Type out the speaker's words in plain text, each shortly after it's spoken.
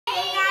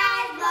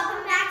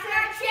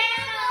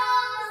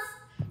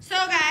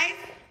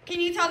Can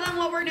you tell them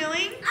what we're doing?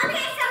 Okay, so we're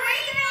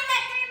doing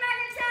that 3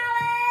 marker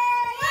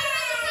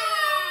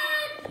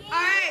challenge. All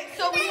right,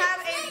 so we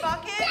have a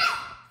bucket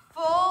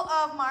full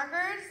of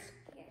markers.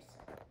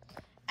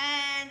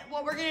 And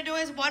what we're gonna do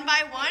is one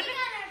by one.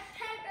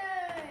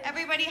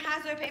 Everybody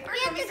has their paper.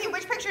 Let me see,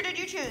 which picture did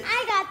you choose?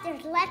 I got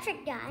the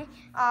electric guy.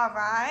 All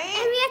right.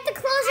 And we have to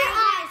close our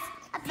eyes.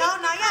 No,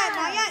 not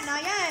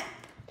yet.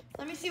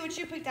 Let me see what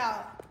you picked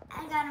out.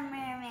 I got a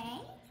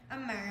mermaid. A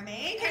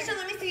mermaid. Kristen,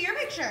 let me see your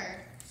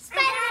picture.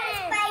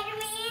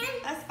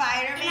 Spider-Man. A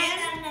Spider-Man. And I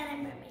got another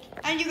mermaid.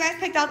 And you guys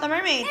picked out the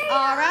mermaid.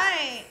 All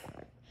right.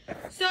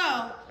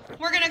 So,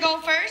 we're gonna go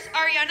first.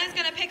 Ariana's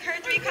gonna pick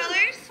her 3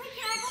 colors.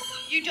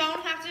 You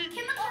don't have to.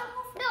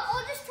 No,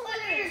 I'll just tell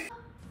you.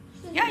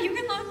 Yeah, you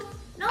can look.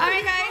 No, all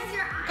right, close guys.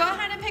 your eyes. Go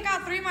ahead and pick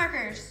out 3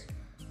 markers.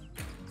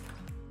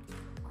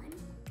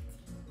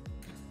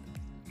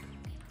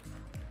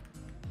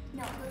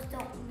 No,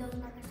 those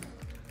markers don't.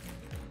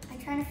 I'm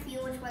trying to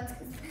feel which ones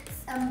because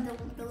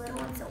the little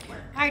ones don't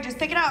work. All right, just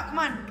pick it out. Come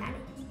on. Got it.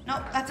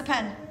 Nope, that's a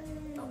pen.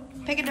 Oh,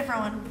 Pick a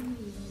different one.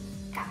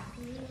 got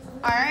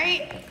All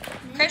right.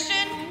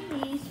 Christian?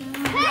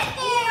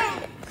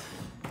 it.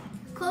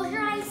 Close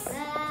your eyes.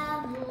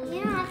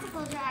 You don't have to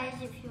close your eyes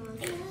if you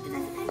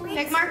want.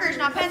 Pick markers,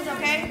 not pens,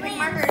 okay? Pick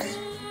markers.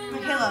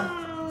 Michaela.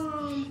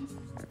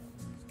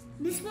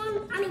 This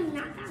one, I mean,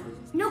 not that one.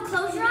 No,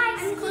 close your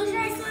eyes. Close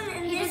your eyes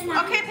and this one.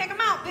 Okay, pick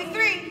them out. Pick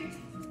 3.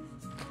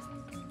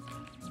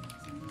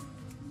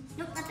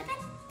 Nope, that's okay.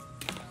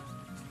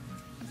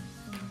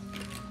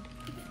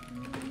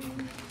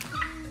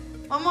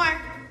 One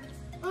more.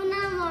 Oh,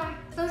 no more.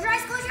 Close your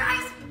eyes, close your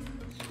eyes.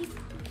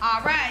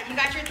 All right, you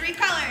got your 3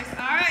 colors.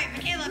 All right,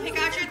 Michaela, pick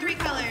out your 3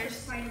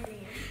 colors.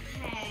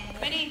 Okay.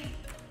 Minnie.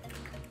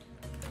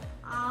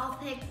 I'll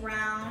pick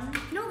brown.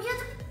 No, you have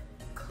to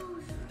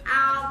close your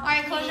eyes. All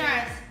right, close your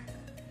eyes.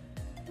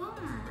 What?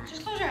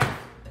 Just close your eyes.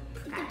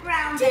 The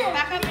brown.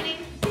 Back up, Minnie.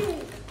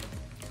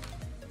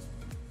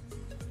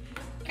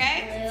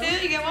 Okay,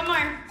 2, you get one more.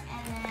 And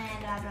then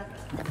blah, blah,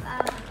 blah,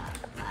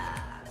 blah.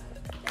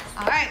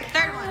 All right,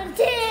 3rd one. All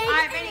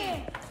right,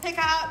 Minnie, pick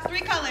out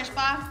 3 colors,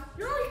 Bob.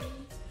 No.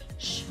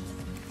 Shh.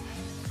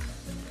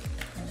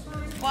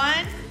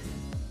 1.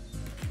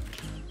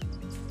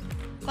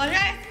 Close your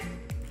eyes.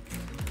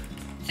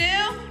 2.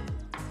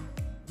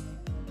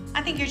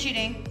 I think you're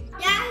cheating.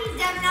 Yeah, he's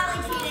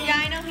definitely cheating. Yeah,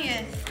 I know he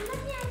is. I'm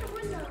looking at the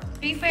window.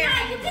 Be fair.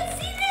 Yeah, you can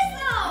see this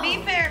though.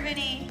 Be fair,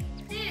 Vinny.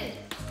 Dude.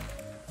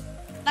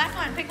 Last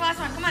one. Pick the last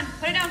one. Come on,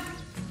 put it down.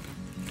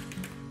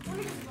 What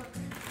does this look?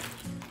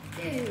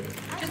 Dude.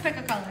 Just pick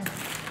a color.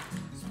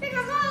 Pick a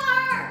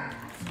color.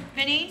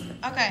 Vinny?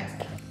 Okay.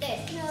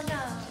 This. No.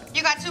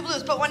 You got 2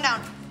 blues. Put one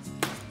down.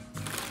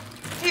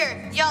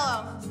 Here,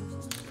 yellow.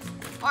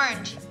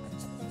 Orange.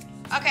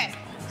 Okay.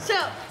 So,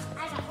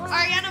 I got orange.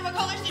 Ariana, what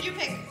colors did you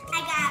pick?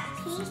 I got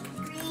pink,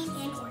 green,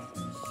 and orange.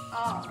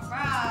 All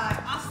right.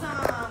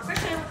 Awesome.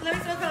 Christian, let me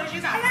see what colors you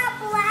I got. got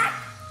black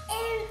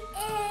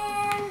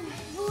and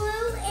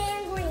blue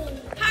and green.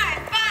 High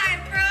five,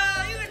 bro.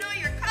 You know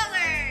your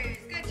colors.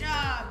 Good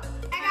job.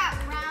 I got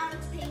brown,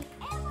 pink,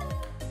 and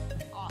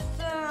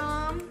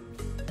Awesome.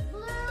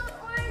 blue,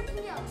 orange,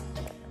 and yellow.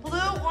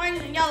 Blue,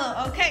 orange, and yellow.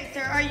 Okay, so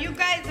are you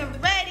guys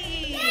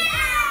ready? Yeah!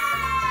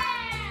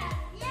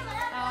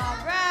 All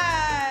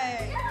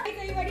right.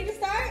 Are you ready to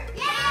start?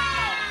 Yeah!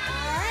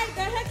 All right,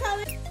 go ahead,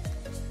 color.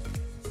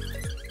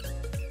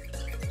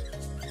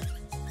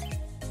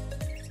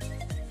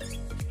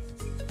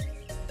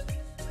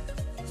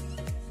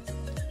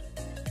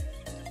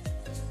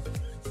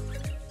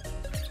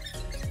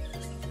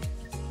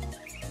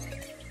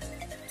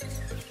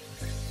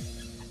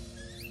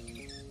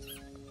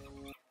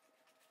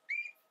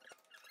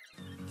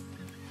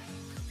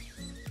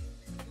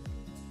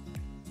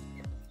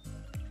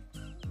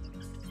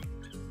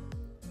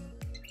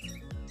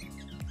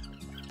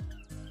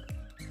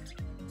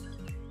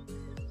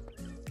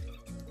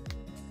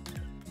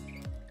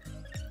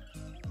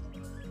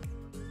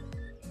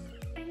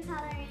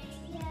 Coloring,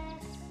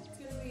 yes. It's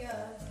gonna be A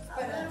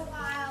little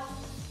while.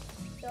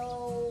 So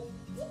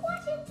keep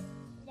watching.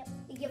 Yep.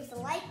 You give us a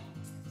like,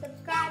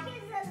 subscribe, and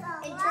turn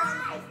on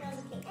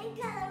notifications. And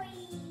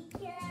coloring.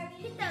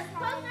 Hit those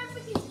post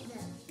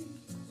notifications.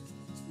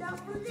 Don't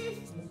forget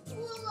this.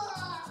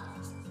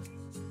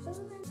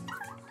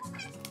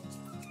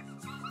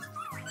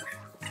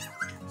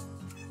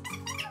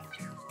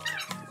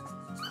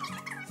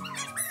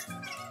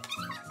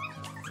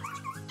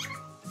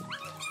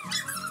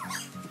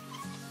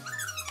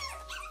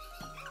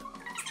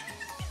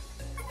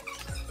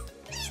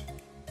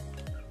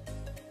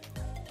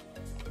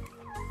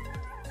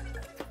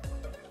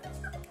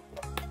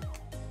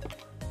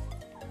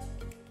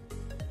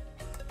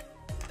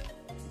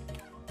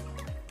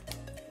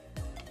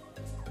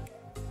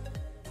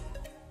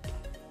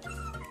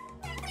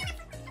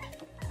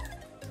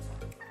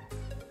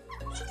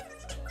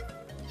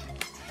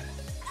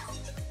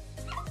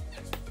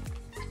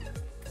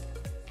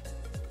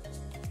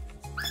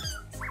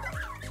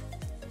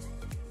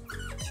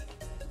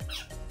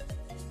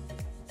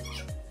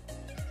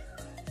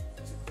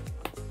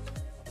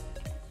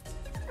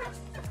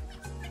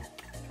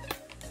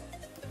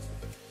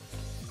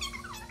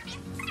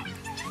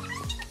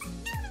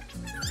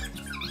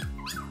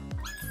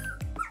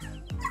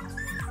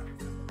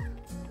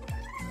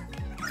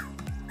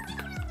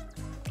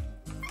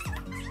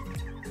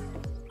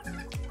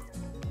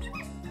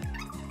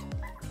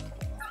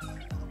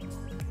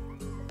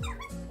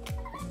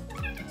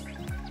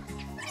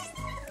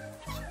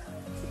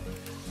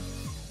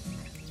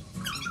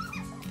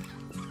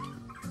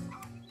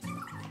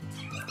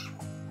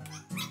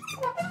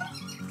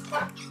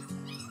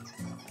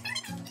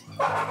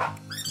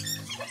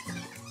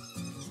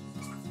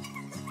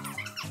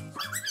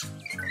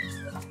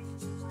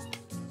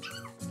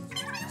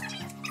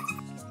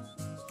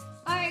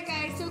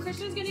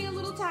 Christian's getting a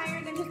little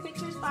tired and his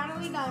picture's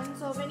finally done.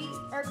 So Vinny,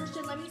 or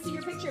Christian, let me see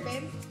your picture,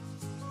 babe.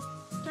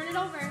 Turn it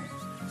over.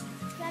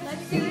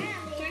 Let's see.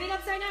 Turn it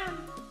upside down.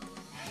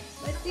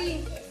 Let's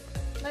see.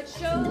 Let's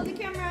show the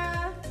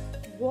camera.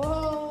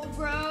 Whoa,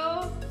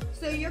 bro.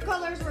 So your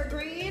colors were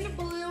green,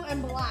 blue,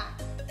 and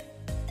black.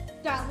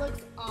 That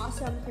looks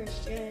awesome,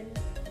 Christian.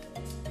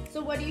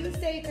 So what do you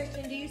say,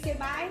 Christian? Do you say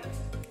bye?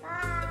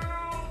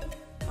 Bye.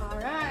 All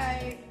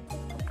right.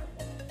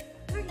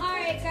 All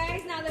right,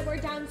 guys, now that we're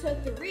down to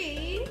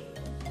 3,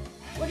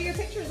 what do your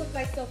pictures look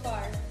like so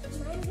far?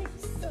 Mine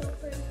looks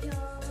super dope.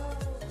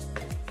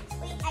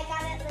 Wait, I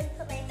gotta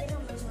put my thing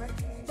on my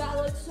marker. That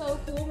looks so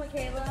cool,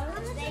 Michaela.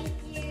 Thank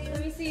you.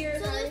 Let me see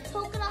yours. So there's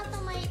polka dots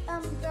on my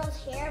girl's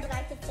hair, but I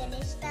have to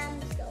finish them,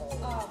 so.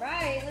 All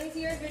right, let me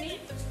see yours, Vinny.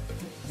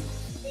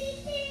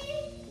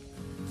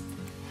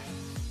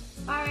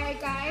 All right,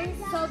 guys,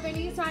 so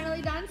Vinny's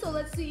finally done, so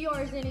let's see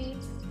yours, Vinny.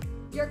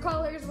 Your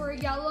colors were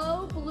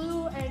yellow,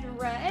 blue, and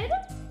red.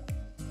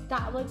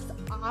 That looks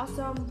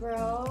awesome,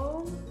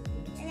 bro.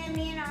 And then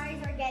me and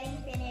Ari's are getting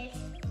finished.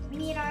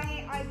 Me and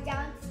Ari are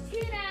down to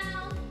 2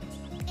 now.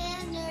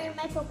 And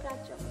my polka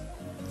dots are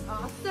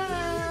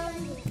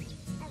Awesome.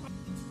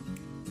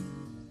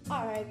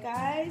 All right,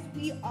 guys,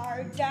 we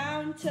are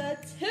down to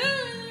 2.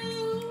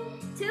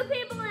 2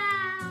 people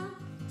now.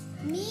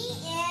 Me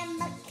and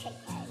McKay.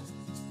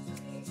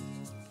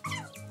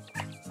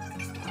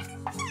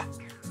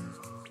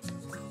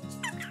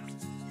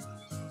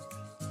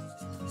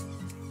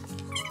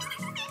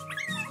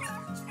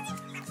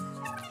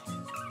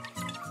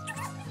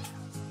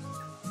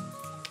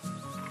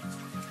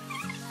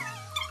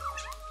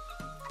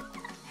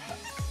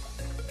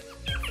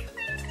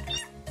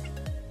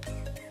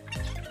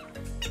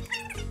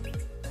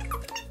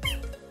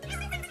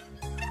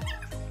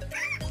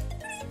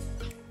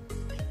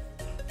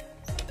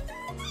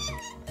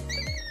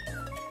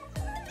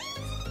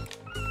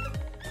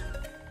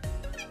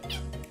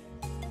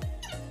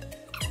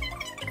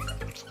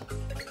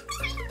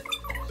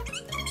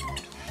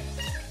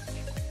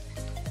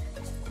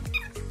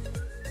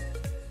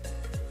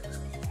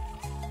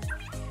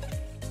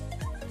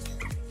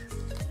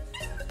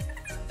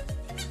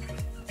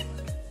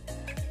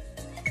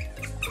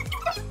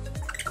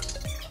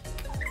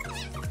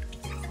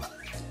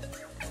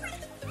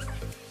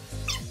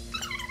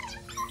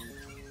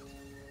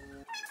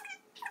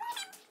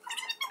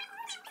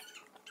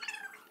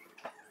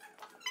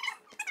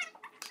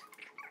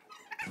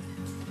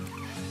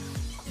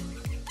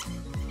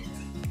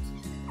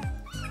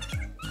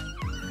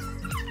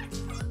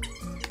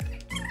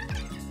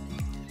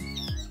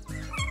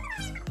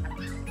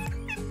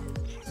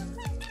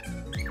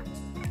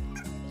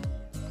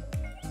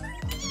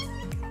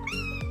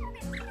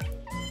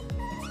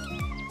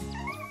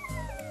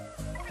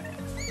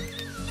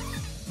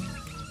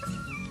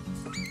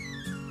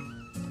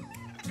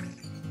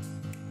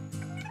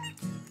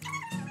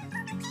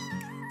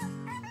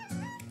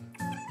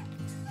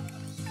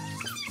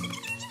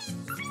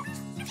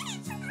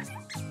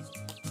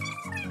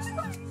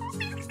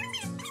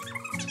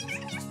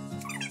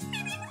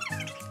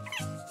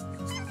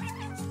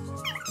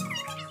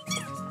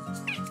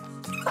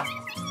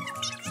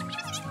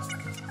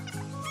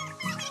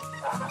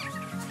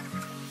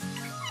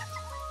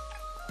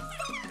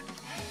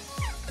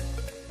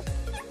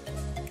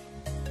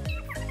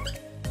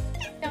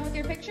 Done with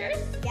your pictures?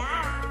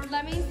 Yeah.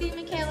 Let me see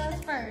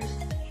Michaela's first.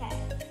 Okay.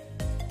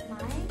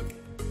 Mine?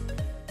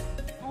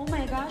 Oh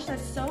my gosh,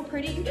 that's so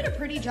pretty. You did a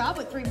pretty job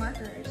with 3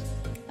 markers.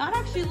 That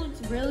actually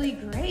looks really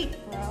great,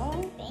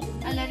 bro. Thank you.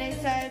 And then it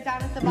says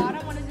down at the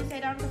bottom, what does it say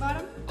down at the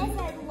bottom? It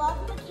says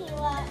love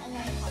Michaela and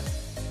then heart.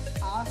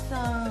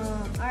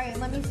 Awesome. All right,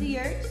 let me see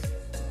yours.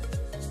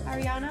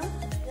 Ariana?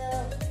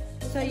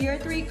 So your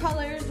 3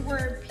 colors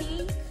were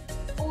pink,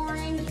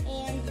 orange,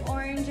 and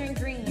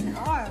green.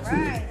 All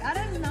right, that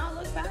does not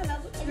look bad.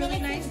 That looks really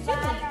nice too. Bye,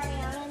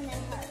 Ariana, and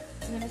then heart.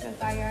 And then it says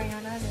bye,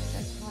 Ariana, and it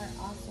says heart.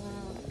 Awesome.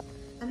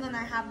 And then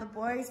I have the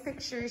boys'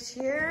 pictures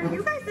here.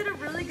 You guys did a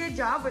really good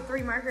job with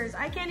 3 markers.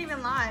 I can't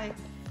even lie.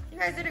 You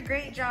guys did a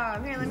great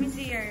job. Here, let me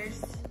see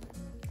yours.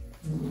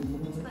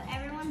 But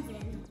everyone's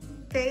in.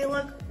 They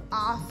look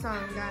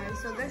awesome, guys.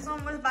 So this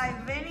one was by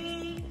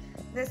Vinny.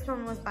 This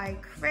one was by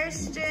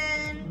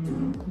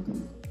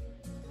Christian.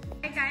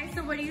 Alright guys,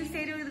 so what do you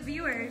say to the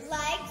viewers?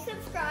 Like,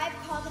 subscribe,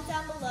 comment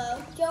down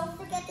below. Don't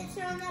forget to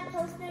turn on that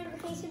post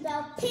notification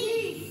bell.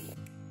 Peace!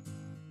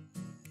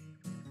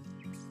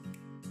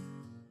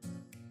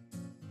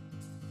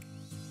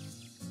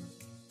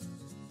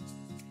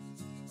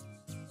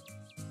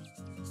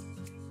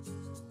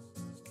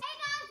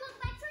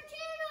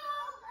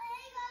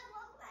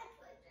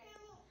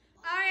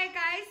 Alright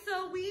guys,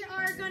 so we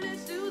are gonna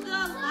do the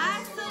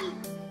last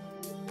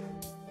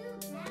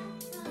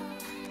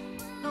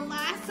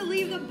to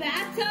leave the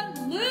bathtub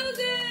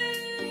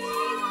loses!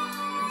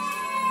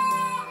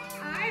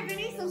 Alright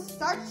Vinny, so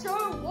start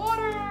your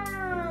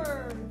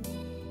water!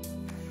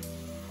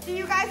 Do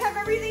you guys have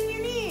everything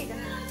you need? No,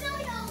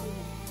 we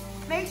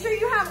don't. Make sure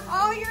you have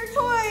all your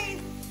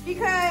toys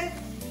because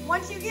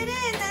once you get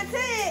in, that's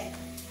it.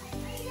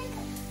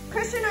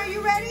 Christian, are you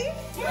ready?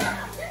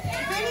 Yeah.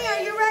 Vinny, are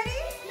you ready?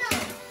 No.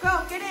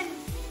 Go, get in.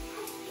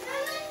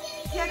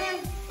 Get in.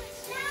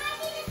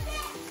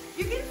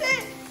 You can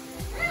sit.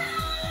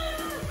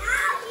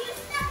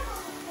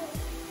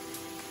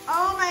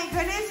 Oh my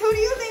goodness. Who do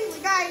you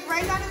think, guys,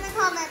 write down in the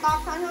comment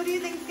box on who do you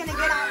think is going to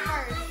get out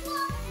first?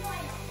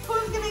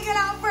 Who's going to get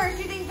out first?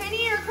 You think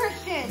Vinny or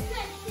Christian?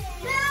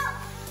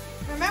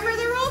 Remember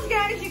the rules,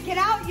 guys. You get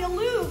out, you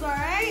lose, all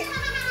right?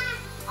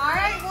 All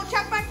right, we'll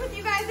check back with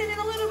you guys in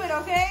a little bit,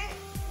 okay?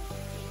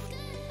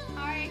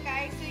 All right,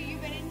 guys, so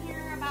you've been in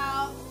here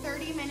about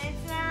 30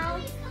 minutes now.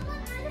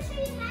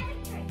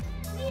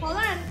 Hold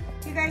on.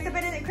 You guys have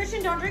been in there.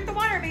 Christian, don't drink the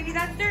water, baby.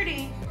 That's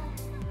dirty.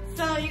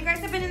 So you guys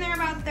have been in there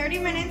about 30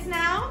 minutes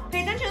now.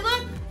 Pay attention,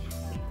 look.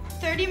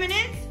 30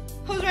 minutes.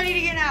 Who's ready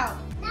to get out?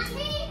 Not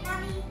me.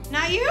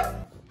 Not you?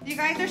 You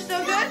guys are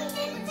still good?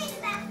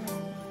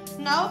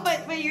 No,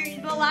 but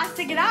you're the last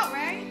to get out,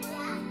 right?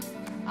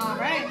 Yeah. All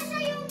right. I'm going to show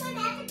you my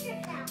magic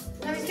trick now.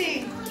 Let me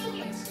see.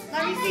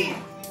 Let me see.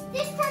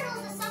 This turtle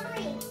is a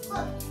submarine.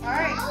 Look. All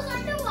right. It goes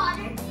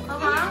underwater.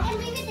 Uh-huh. And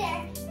leave it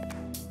there.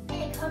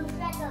 And it comes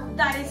back up.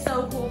 That is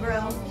so cool, bro.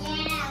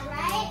 Yeah,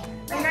 right?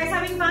 Are you guys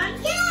having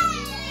fun?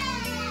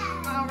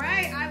 Yeah! All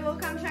right. I will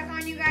come check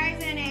on you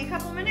guys in a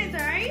couple minutes,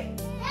 all right?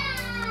 Yeah!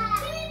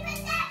 Can we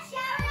put that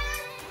shower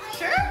on?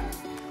 Sure.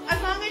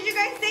 As long as you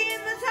guys stay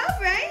in the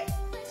tub, right?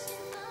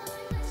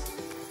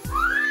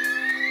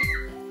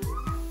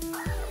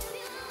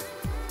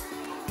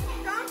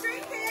 Don't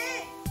drink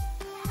it.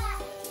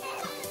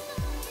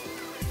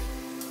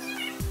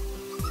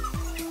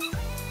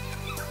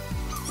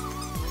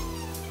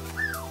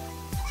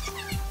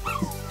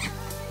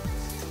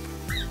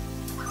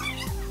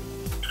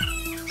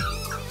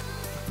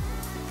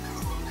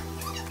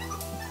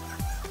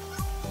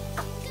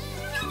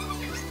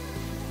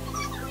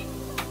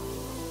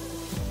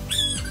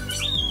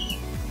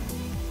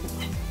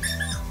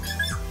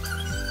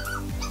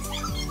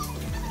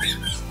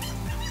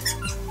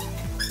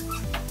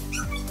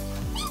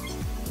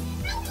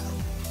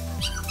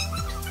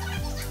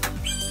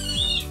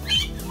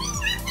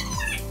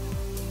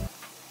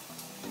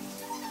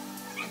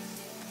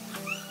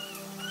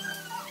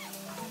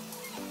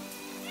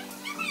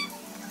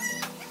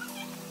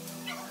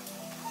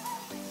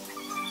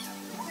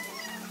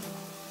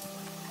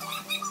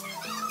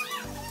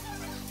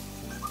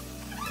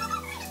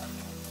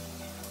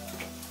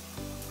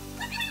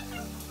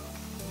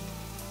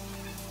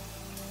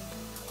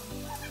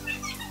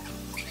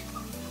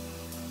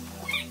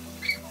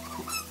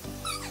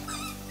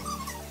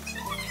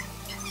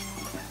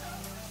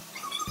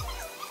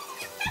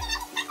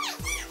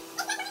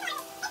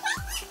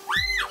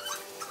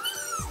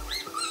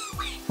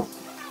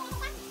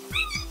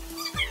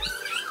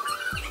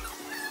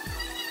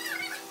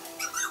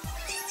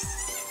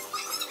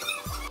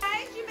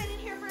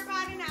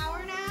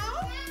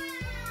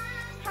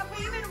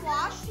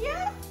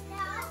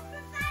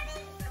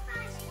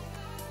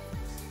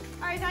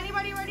 Is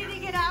anybody ready to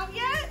get out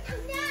yet?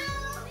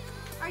 No.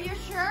 Are you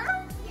sure?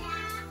 Yeah.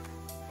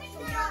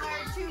 Y'all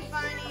are too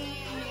funny.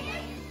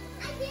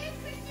 I did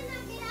Christian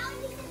get out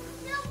and he said,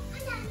 no,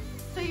 I'm done.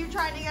 So you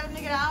tried to get him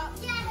to get out?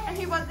 Yes. And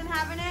he wasn't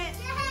having it?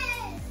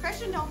 Yes.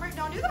 Christian,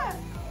 don't do that.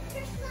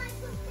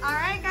 All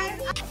right,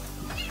 guys.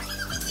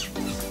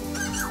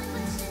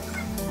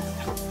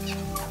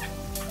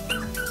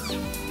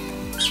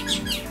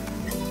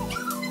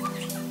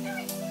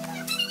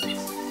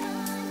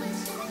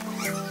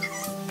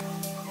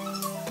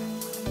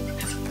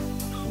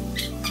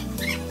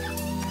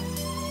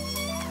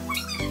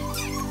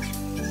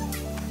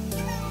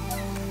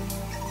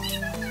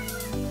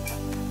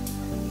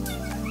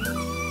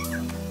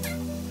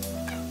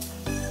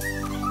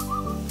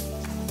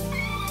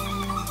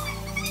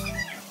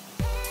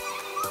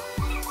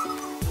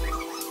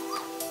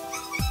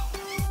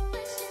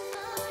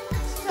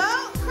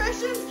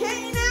 Christian's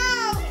getting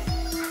out.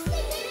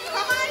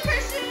 Come on,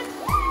 Christian.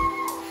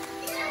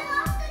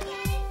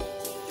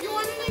 You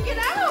want him to get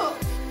out?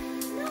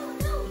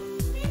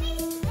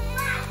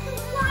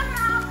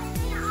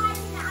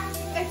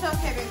 It's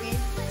okay, baby.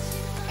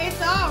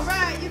 It's all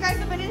right. You guys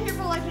have been in here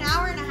for like an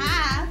hour and a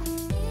half.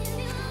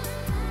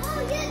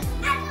 Oh, yes.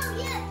 I know,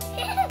 yes.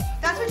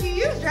 That's what you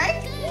used,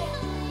 right?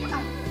 Yeah.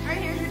 All right,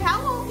 here's your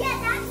towel. Yeah,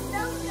 that's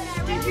so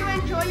good. Did you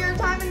enjoy your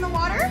time in the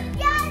water?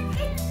 Yeah,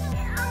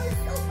 I was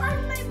so fun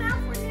in my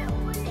mouth when I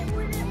was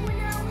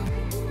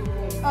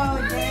Oh,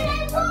 great.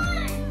 I won.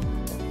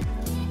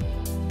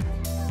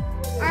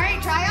 All right,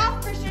 dry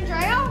off, Christian.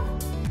 Dry off.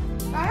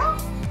 Dry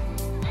off.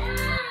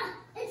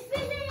 It's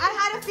finished. I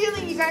had a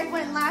feeling you guys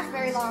wouldn't last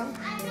very long.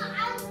 I know,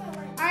 I was going to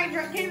win. All right,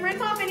 can you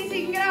rinse off any so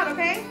you can get out,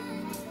 okay?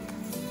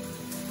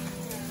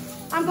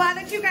 I'm glad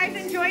that you guys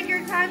enjoyed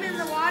your time in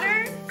the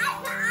water.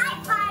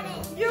 I got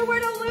it. You were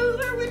the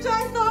loser, which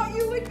I thought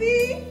you would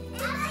be.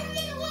 And I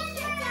did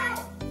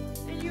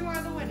win. And you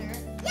are the winner.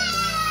 Yeah!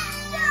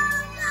 No,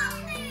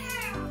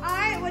 fair. All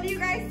right, what do you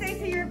guys say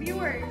to your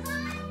viewers?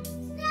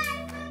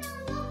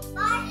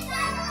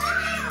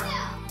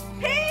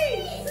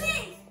 Peace!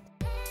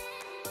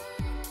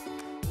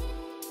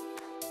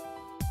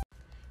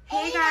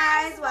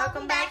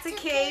 Welcome back to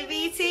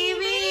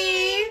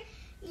KVTV.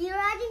 You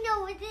already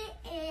know what it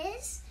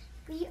is.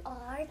 We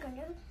are going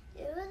to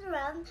do the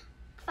run,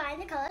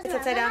 find the colors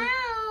around the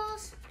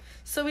house.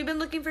 So we've been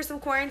looking for some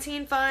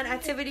quarantine fun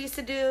activities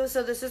to do.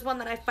 So this is one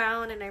that I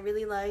found and I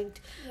really liked.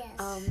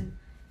 Yes.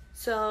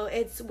 So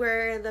it's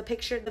where the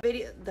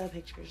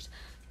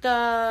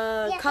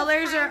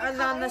colors are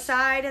on the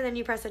side, and then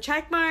you press a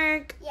check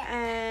mark,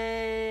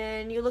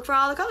 and you look for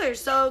all the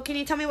colors. So can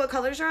you tell me what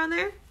colors are on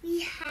there?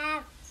 We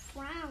have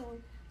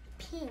brown,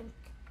 pink,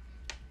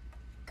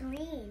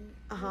 green,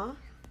 Uh-huh.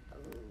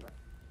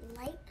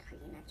 light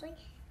green actually,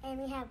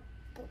 and we have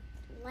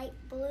light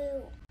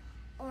blue,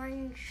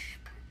 orange,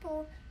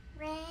 purple,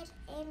 red,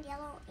 and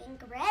yellow, and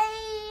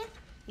gray.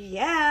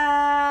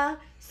 Yeah.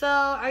 So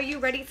are you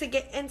ready to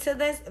get into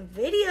this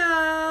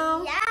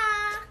video? Yeah.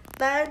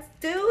 Let's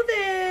do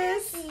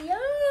this. Yeah.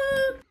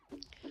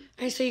 All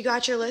right, so you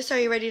got your list. Are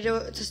you ready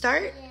to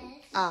start?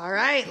 Yes. All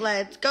right,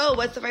 let's go.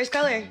 What's the first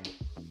color?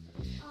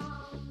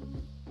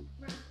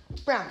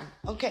 Brown.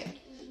 Okay.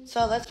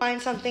 So let's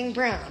find something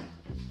brown.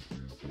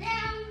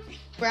 Brown.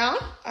 Brown?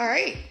 All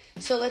right.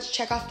 So let's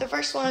check off the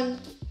first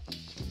one.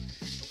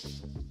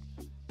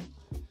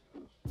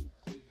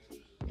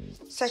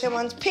 Second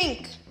one's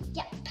pink.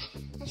 Yep.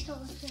 Let's go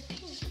with the pink.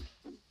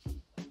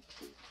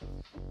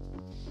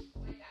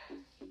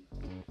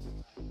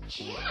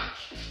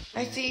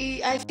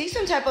 I see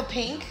some type of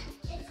pink.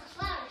 It's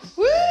flowers.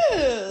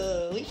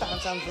 Woo! We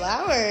found some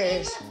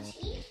flowers.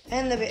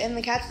 And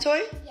the cat's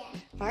toy? Yeah.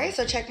 All right,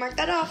 so check mark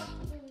that off.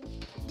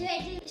 Do I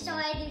do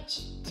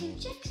two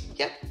checks?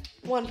 Yep.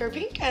 One for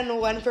pink and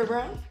one for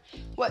brown.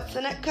 What's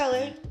the next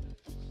color?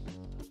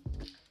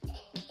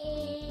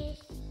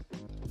 It's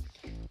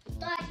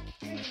dark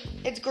green.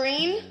 It's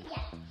green?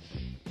 Yeah.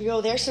 Yo,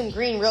 there's some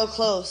green real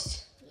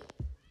close.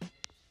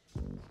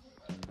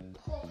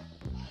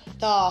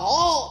 The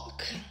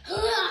Hulk.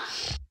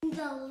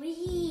 The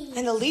leaves.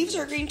 And the leaves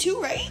are green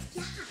too, right?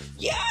 Yeah.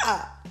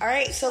 Yeah. All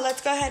right, so let's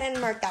go ahead and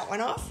mark that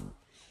one off.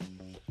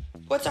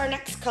 What's our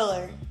next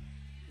color?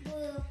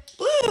 Blue.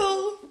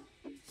 Blue.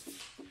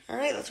 All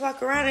right, let's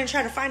walk around and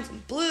try to find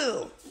some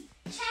blue.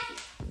 Check.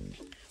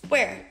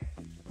 Where?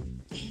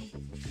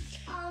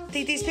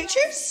 These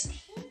pictures?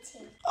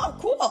 Painting. Oh,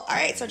 cool. All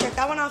right, so check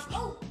that one off.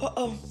 Oh.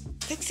 Uh-oh.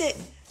 Fix it.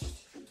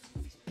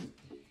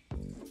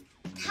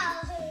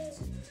 Colors.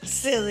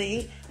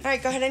 Silly. All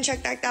right, go ahead and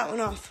check that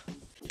one off.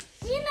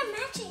 We're not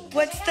matching.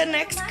 What's the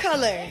next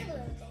color?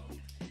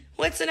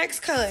 What's the next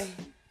color?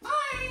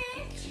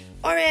 Orange.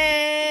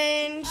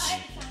 Orange. I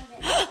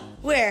found it.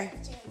 Where?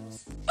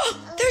 Oh,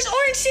 there's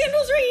orange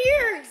sandals right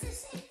here.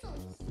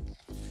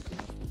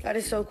 That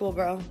is so cool,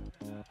 bro.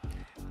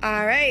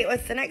 All right,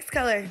 what's the next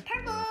color?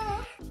 Purple.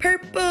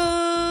 Purple.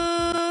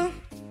 Kind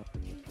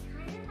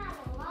of have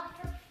a lot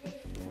of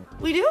things.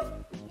 We do?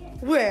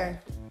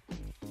 Where?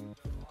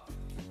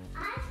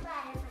 I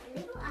spotted my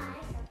little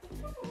eyes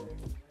something purple.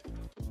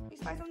 You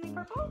spy something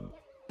purple?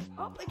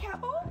 Oh, the cat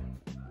bowl?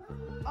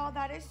 Oh,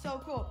 that is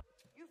so cool.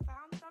 You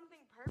found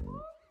something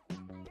purple?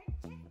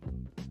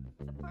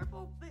 The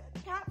purple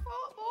cat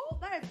bowl?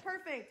 That is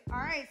perfect. All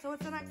right, so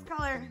what's the next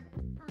color?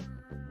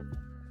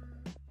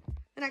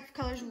 The next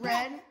color is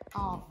red.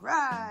 All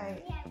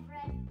right. We have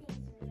red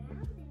things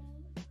around me.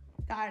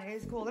 That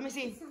is cool. Let me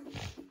see.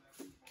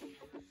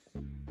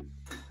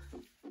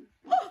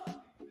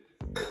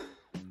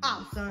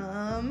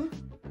 Awesome.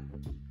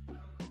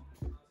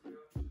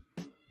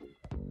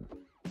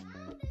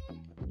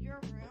 Your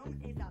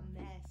room is a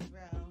mess,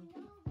 bro.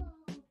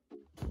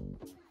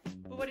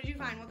 Well, what did you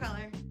find? What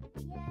color?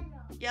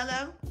 Yellow.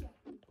 Yellow?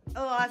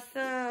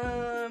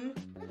 Awesome.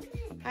 Look at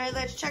this. All right,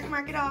 let's check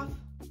mark it off.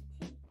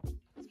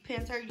 His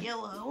pants are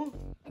yellow.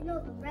 No,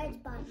 the red's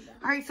bottom though.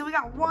 All right, so we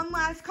got one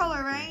last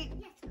color, right?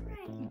 Yes,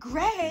 gray.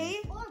 Gray?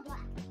 Or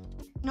black.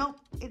 Nope,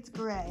 it's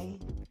gray.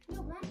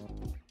 No, black.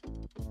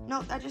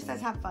 Nope, that just says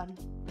have fun.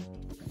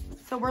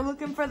 So we're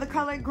looking for the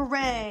color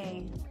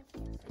gray.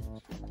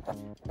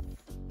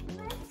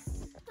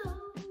 Let's go.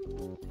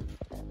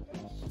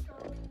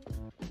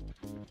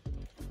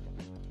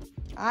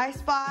 I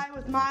spy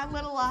with my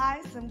little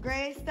eyes some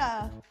gray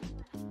stuff.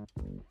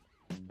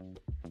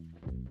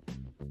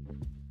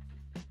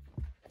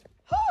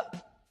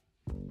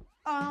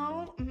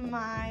 Oh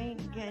my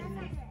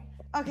goodness.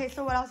 Okay,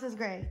 so what else is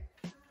gray?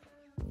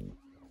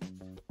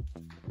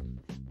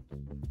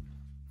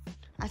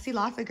 I see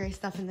lots of gray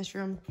stuff in this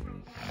room.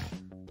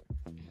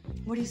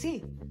 What do you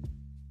see?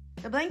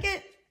 The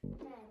blanket?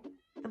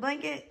 The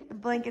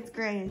blanket's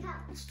gray.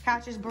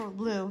 Couch is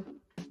blue.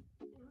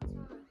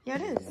 Yeah,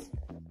 it is.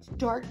 It's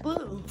dark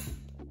blue.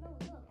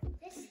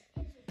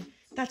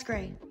 That's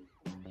gray.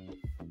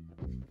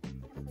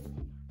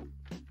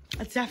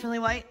 It's definitely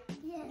white?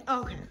 Yeah.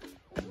 Okay.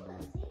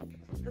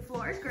 The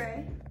floor is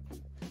gray.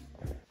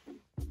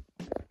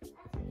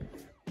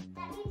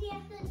 That means you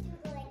have to do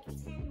like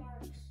 10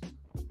 marks.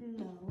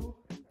 No.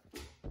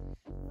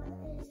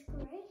 What is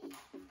gray?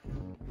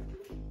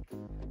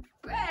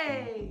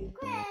 Gray!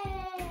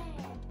 Gray!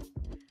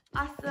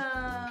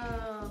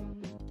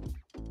 Awesome!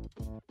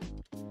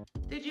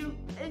 Did you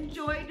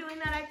enjoy doing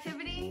that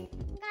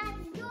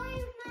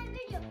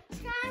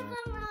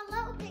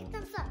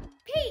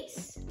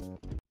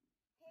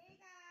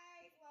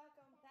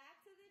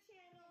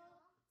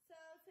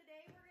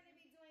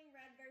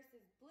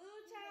versus blue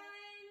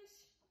challenge.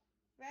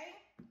 Right?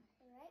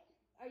 Right.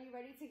 Are you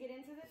ready to get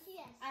into this?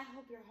 Yes. I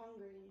hope you're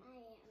hungry. I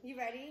am. You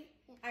ready?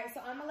 Yeah. All right,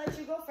 so I'm gonna let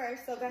you go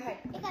first. So go ahead.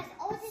 Hey guys,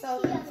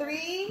 So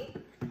 3,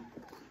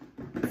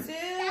 2,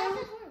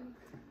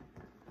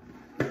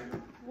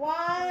 1.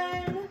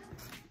 All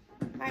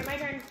right, my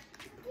turn.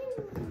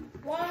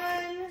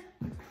 1,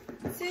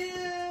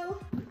 2,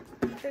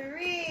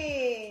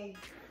 3.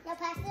 Now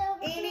pass it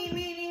over. Eeny,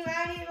 meeny,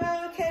 miny,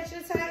 moe, catch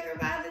a tiger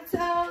by the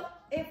toe.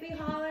 If he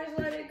hollers,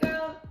 let it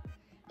go.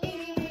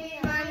 Eeny, meeny,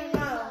 miny,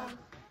 moe.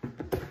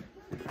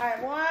 All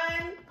right,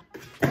 1.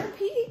 Don't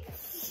peek.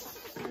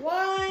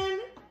 1,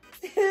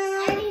 2,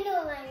 I didn't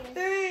know mine.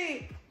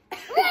 3.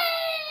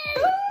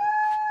 Woo!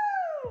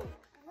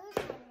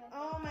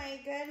 Oh my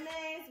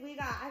goodness,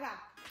 I got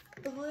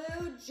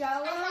blue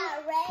Jello. I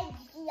got red,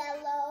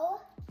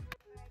 yellow.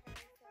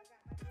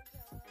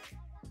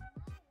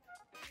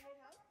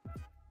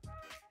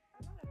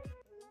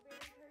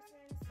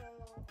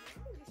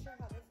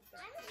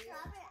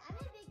 I'm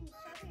a big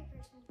strawberry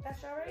person. That's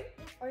strawberry?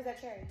 Or is that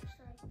cherry?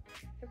 Strawberry.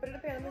 Here, put it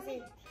up here, let me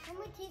see. I'm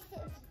gonna taste it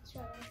if it's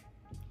strawberry.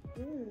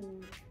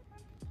 Mmm.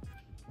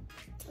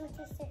 I'm gonna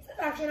taste it. It's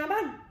actually not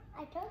bad. I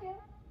told you.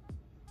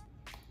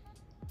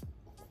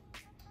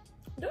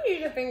 Don't use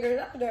your fingers,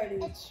 that's dirty.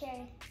 It's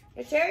cherry.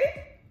 It's cherry?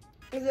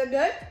 Is it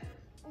good?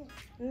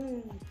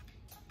 Mmm.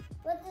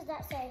 What does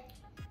that say?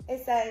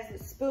 It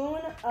says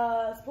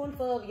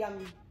spoonful of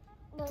yummy.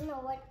 No,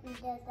 what does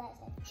that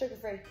say? Sugar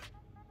free.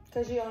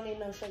 Because you don't need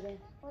no sugar.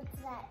 What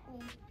does that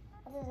mean?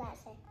 What does that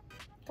say?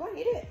 Come on,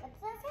 eat it. What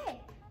does that say?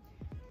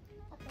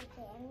 Okay,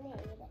 I'm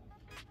gonna eat it.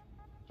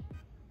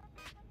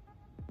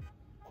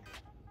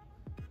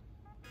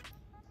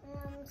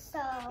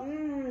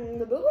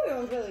 The blueberry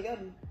one's really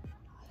good.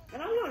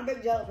 And I'm not a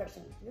big Jello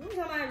person. Every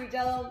time I eat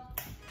Jello,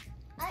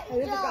 I eat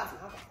eat Jello.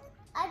 Jello.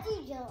 I do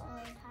Jello all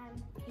the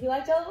time. You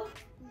like Jello?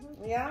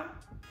 Mm-hmm. Yeah?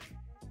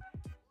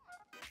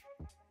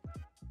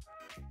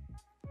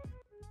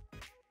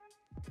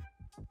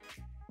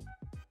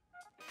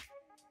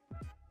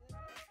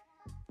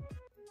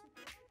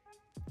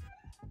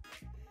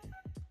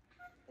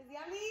 Is it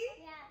yummy?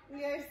 Yeah.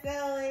 You're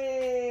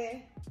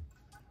silly.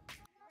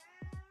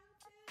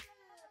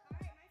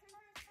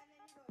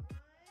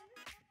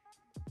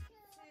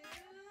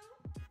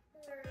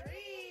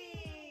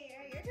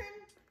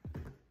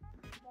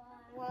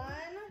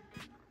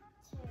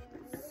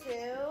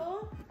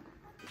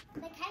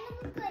 They kind of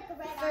look like a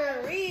red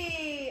eye.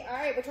 3. All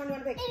right, which one do you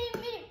want to pick?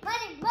 Eeny,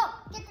 money, mo.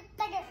 Get the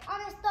tiger on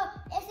the stove.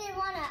 If they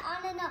wanna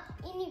know.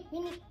 Eeny,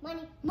 meeny,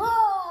 money, mo.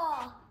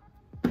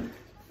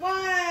 1.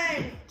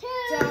 2.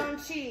 Don't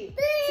cheat.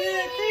 3.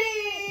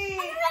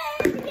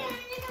 2, 3.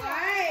 All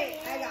right,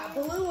 I got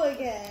blue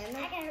again. I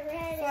got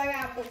red. So I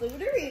got blue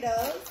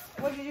Doritos.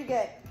 What did you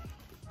get?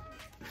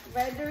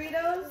 Red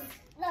Doritos?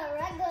 The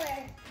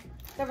regular.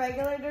 The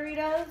regular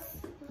Doritos?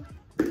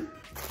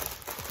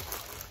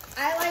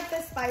 I like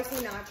the spicy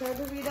nacho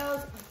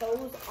Doritos.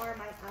 Those are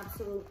my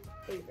absolute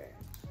favorite.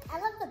 I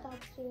love the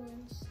barbecue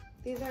ones.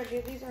 These are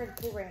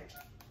Cool Ranch.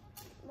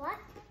 What?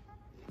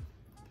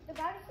 The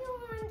barbecue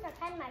ones are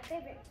kind of my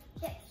favorite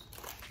chips.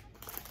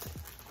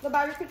 The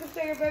barbecue chips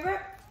are your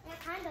favorite? Yeah,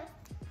 kind of.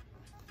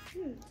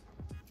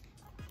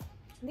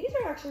 These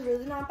are actually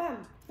really not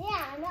bad.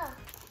 Yeah, I know.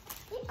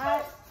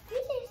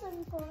 You taste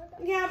them good.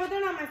 Yeah, but they're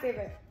not my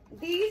favorite.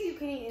 These you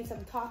can eat in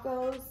some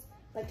tacos,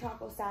 like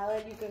taco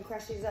salad. You can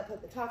crush these up,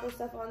 put the taco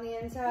stuff on the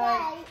inside.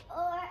 Yeah,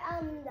 or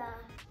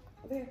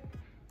Over here.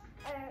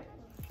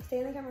 Stay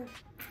in the camera.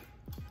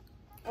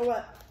 Or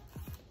what?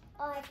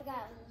 Oh, I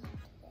forgot what I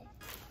was today.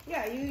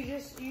 Yeah,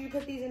 you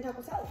put these in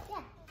taco salad.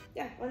 Yeah.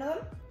 Yeah, want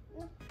another?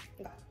 No.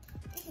 Okay.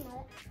 You can have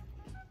it.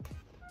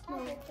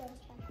 I'll get those.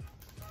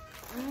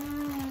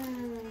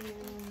 Mmm.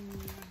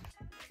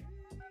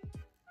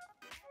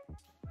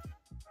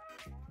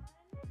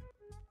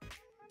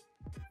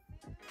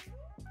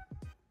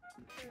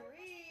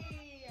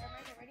 3.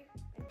 Are ready?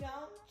 And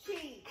don't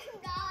cheat.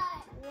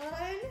 God.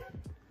 1,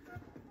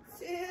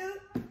 2.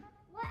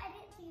 What? I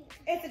didn't see it.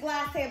 It's a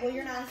glass table.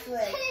 You're not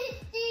slick. I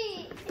didn't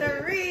see it.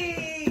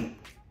 3.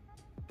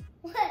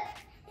 What? What?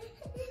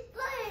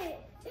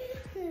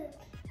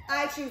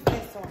 I choose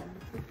this one.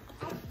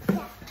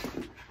 Yeah.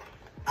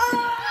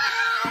 Oh!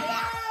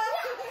 Yes!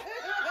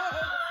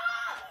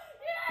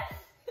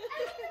 I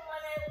got the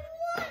one I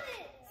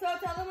wanted. So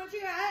tell them what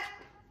you got.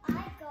 I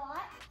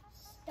got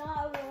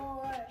Star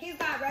Wars. He's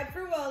got red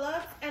fruit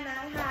roll-ups, and I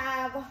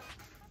have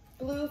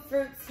blue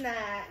fruit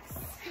snacks.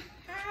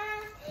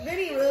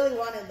 Vinny really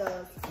wanted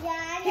those.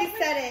 Yeah, He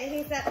said it.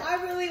 He said, I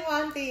really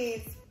want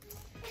these.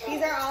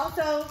 These are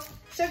also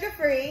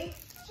sugar-free.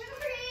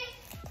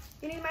 Sugar-free.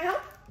 You need my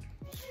help?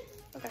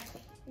 Okay,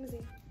 let me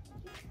see.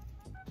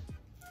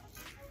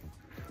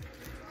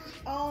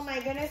 Oh my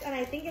goodness, and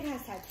I think it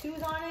has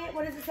tattoos on it.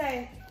 What does it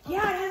say?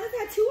 Yeah, it has a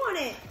tattoo on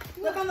it.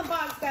 Look on the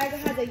box, guys. It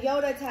has a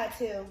Yoda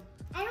tattoo.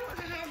 I don't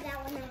have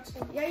that one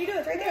actually. Yeah, you do.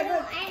 It's right there. No,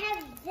 Look. I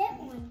have that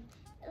one.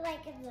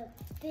 Like the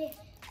big.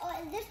 Oh,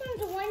 and this one's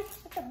the one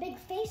with the big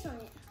face on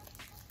it.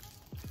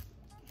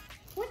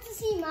 Want to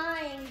see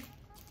mine?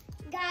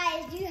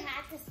 Guys, you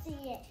have to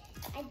see it.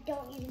 I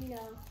don't even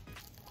know.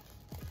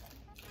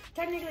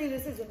 Technically,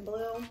 this isn't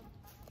blue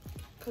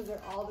because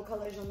they're all the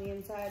colors on the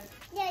inside.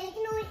 Yeah, you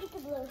can only eat the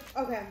blue.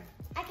 Okay.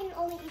 I can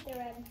only eat the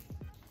red.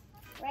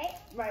 Right?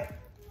 Right.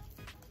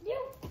 Yeah.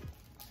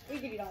 You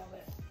can eat all of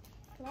it.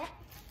 What?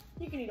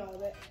 You can eat all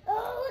of it.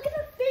 Oh, look at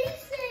the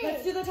faces.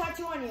 Let's do the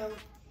tattoo on you.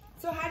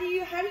 So how do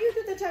you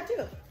do the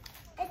tattoo?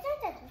 It's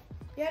not tattoo.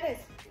 Yeah, it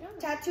is. No.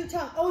 Tattoo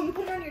tongue. Oh, you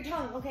put it on your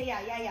tongue. Okay,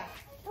 yeah.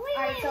 Oh, All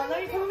right, so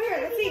let me come over here.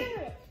 Let's see.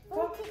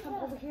 Come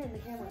over here in the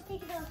camera. Let's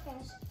take it off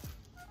first.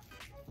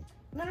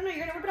 No, you're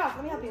gonna rip it off.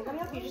 Let me help you.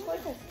 Just go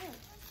like this.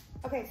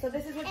 Okay, so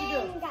this is what you do.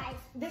 And guys,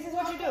 This is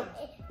what you do.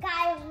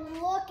 Guys,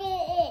 look at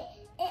it.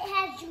 It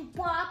has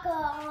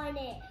Chewbacca on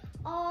it.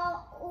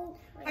 All over.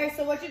 All right,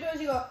 so what you do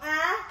is you go,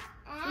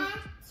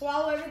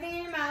 swallow everything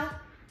in your mouth.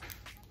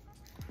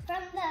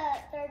 From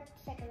the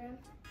second round.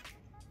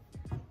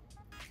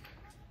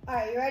 All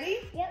right, you ready?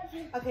 Yep.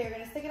 Okay, you're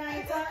gonna stick it on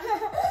your tongue.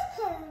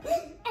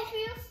 I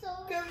feel so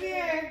Come good.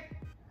 here.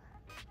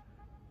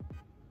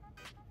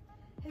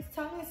 His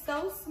tongue is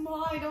so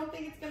small, I don't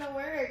think it's gonna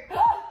work.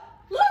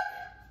 Look!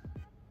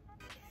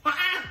 All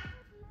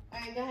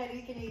right, go ahead,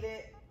 you can eat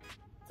it.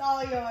 It's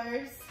all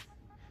yours.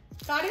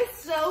 That is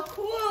so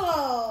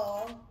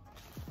cool.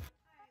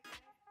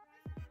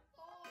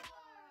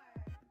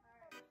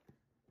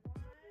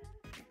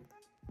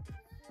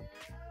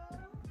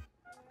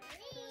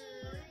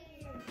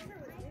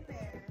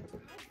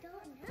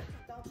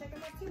 Don't check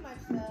them up too much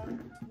though.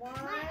 My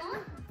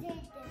aunt did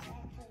this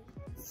actually.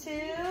 2.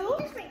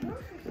 This right here.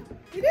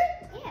 You did?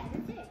 Yeah,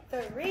 that's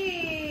it.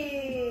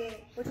 3.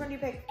 Which one do you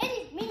pick? It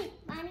is me,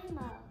 Money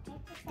Mo.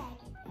 Take the bag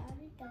and down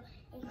and go. It's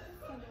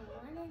the one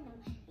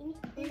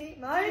and Eat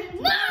mine?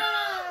 No!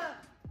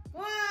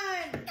 1,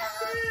 2,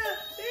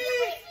 3.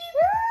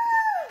 Woo!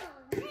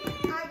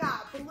 I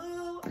got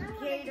blue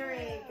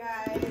Gatorade,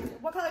 guys.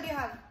 What color do you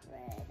have?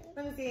 Red.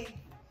 Let me see.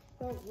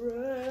 Oh,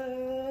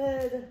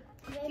 red.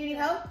 Do you need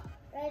help?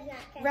 Red's not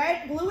favorite.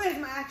 Red, blue is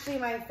actually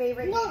my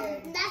favorite No,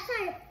 Gatorade. that's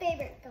not your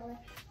favorite color.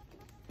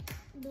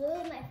 Blue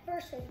is my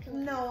first favorite color.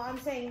 No, I'm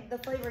saying the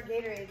flavor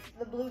Gatorade.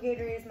 The blue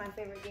Gatorade is my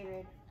favorite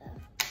Gatorade.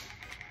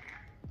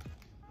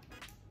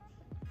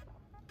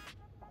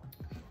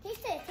 It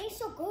tastes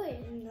so good.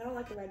 I don't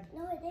like the red.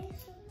 No, it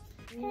tastes so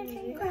good.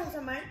 You can have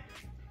some of mine.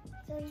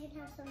 So you can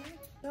have some more?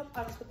 Nope,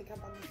 I'll just put the cup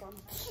on this one.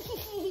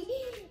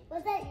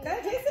 What's that?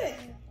 Gotta taste it.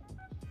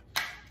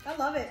 I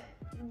love it.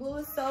 Blue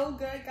is so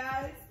good,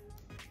 guys.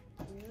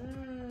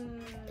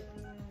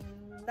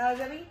 That was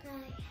yummy?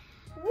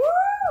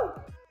 Woo!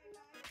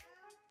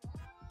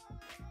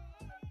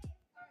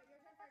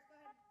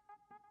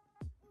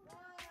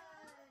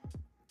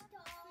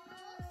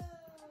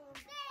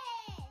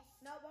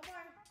 No, one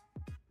more.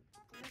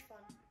 This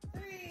one.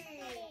 3.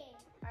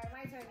 All right,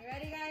 my turn. You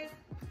ready, guys?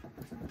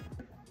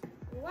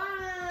 1.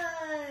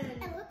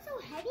 It looks so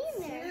heavy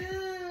in 2.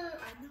 there.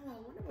 I know. I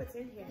wonder what's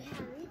in here.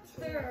 Yeah, me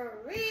too.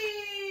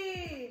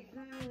 3.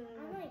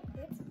 I'm like, I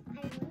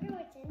wonder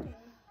what's in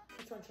there.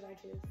 Which one should I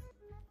choose?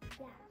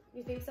 Yeah.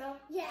 You think so?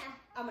 Yeah.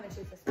 I'm gonna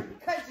choose this one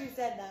because you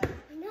said that.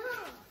 No.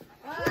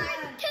 1, 2,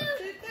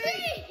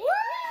 3. Woo!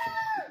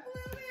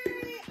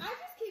 Blueberry! I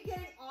just keep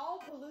getting all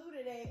blue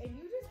today, and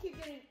you just keep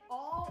getting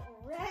all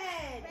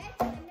red. Red's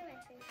under my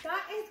face.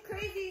 That is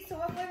crazy. So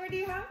what flavor do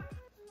you have?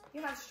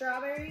 You have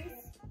strawberries.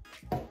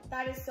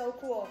 That is so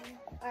cool.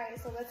 All right,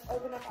 so let's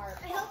open up our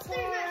I hope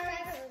they're not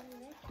popcorn. red.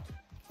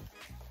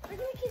 We're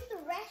gonna keep the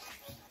rest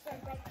for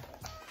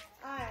breakfast.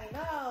 I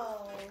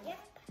know. Yep.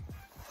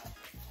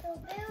 So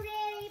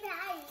blueberry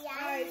pie.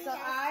 All right, so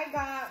I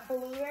got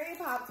blueberry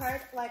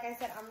Pop-Tarts. Like I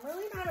said, I'm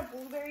really not a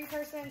blueberry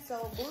person,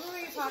 so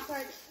blueberry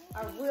Pop-Tarts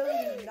are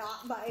really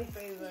not my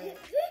favorite.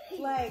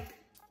 Like,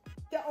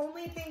 the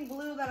only thing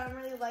blue that I'm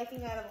really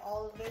liking out of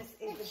all of this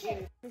is the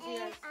juice.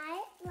 And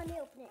let me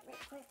open it right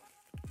quick.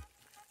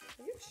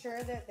 Are you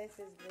sure that this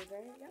is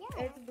blueberry? Yep.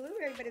 Yeah. It's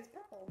blueberry, but it's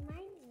purple.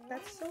 Mine.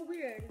 That's so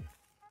weird.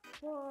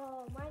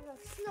 Whoa, mine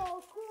looks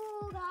so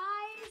cool,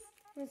 guys.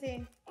 Let me see.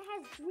 It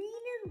has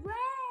green and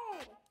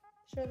red.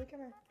 Show the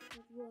camera.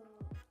 Whoa.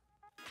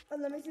 Oh,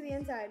 let me see the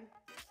inside.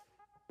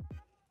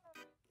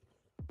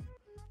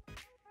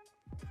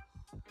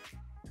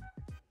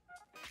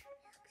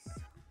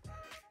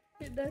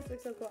 It does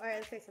look so cool. All right,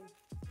 let's taste them.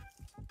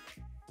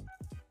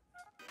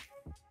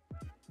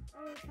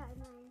 I'm gonna try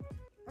mine.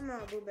 I'm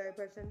not a blueberry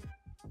person.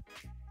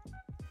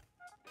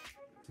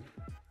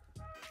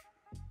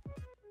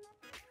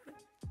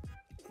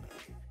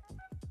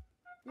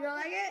 You don't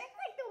like it? It's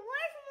like the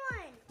worst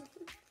one.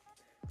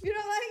 You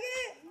don't like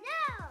it?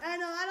 No. I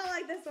know, I don't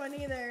like this one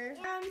either.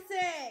 Round 6.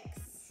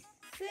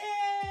 6.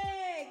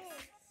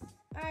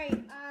 All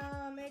right,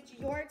 it's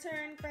your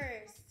turn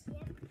first.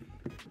 Yep.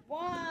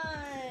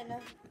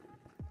 1,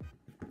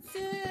 2,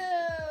 I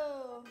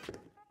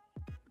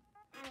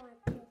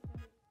want this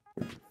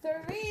one.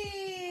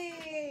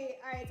 3.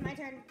 All right, it's my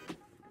turn.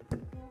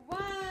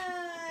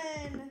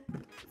 1,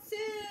 2,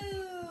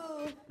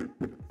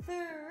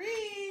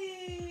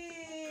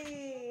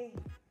 3.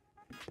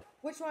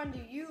 Which one do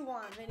you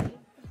want, Vinny?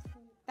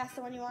 That's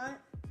the one you want?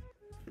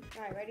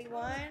 All right, ready?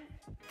 1,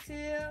 2,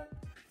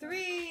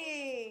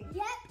 3.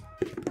 Yep,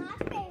 my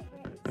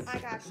favorites. I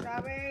got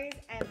strawberries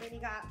and Vinny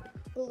got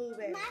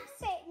blueberries.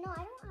 No, I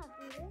don't have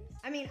blueberries.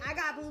 I mean, I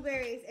got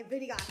blueberries and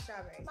Vinny got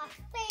strawberries. My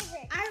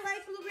favorite. I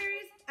like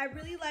blueberries. I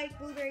really like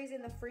blueberries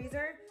in the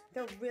freezer.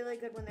 They're really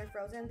good when they're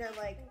frozen. They're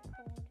like,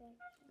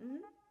 They're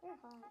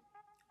hot.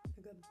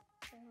 They're good.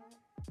 They're hot.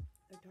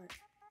 They're tart.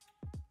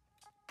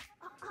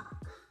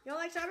 You don't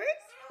like strawberries?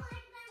 I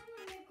don't like them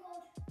when they're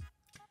cold.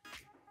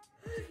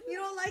 You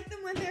don't like them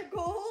when they're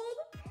cold?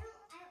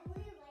 I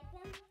only like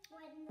them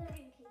when they're in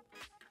cakes.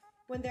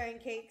 When they're in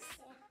cakes?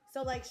 Yeah.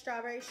 So like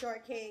strawberry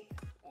shortcake,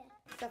 Yeah.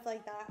 stuff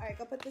like that. All right,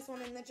 go put this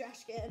one in the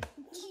trash can.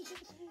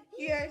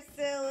 You're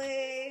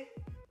silly.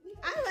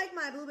 I like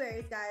my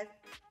blueberries, guys.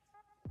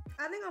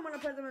 I think I'm gonna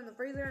put them in the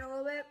freezer in a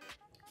little bit.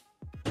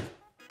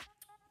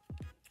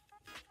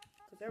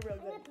 Cause they're real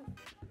good.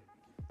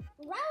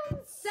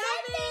 Round 7.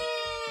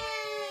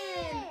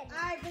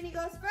 All right, Vinny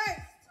goes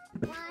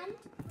first. 1.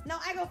 No,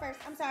 I go first.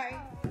 I'm sorry.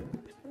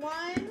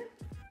 1,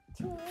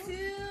 2. 2, I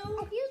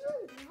feel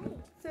really light.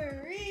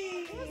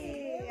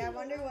 3. I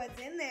wonder what's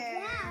in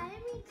there. Yeah,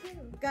 me too.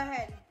 Go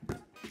ahead.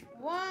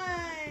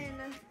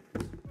 1,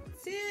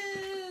 2,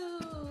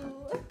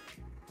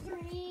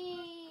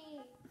 3.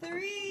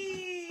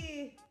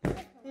 3. You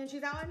wanna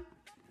choose that one?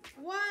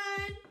 1,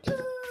 2.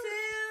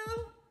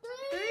 2,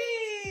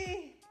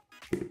 3.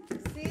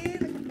 See,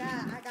 look at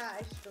that. I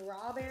got a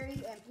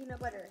strawberry and peanut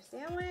butter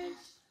sandwich.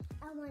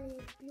 I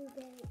wanted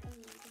blueberry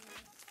and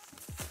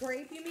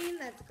Grape, you mean?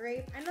 That's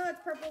grape. I know it's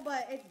purple,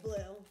 but it's blue.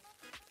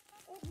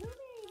 It's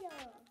blueberry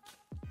though.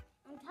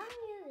 I'm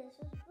telling you, this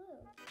is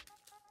blue.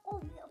 Oh,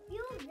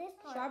 feel this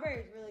part. Strawberry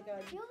is really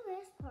good. Feel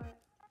this part.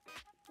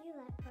 Feel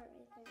that part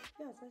right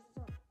there. Yes, this is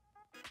all.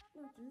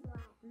 No, it's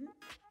flat. Mhm.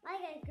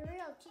 Like a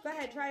grilled chicken. Go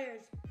ahead, try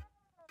yours.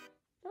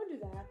 Don't do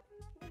that.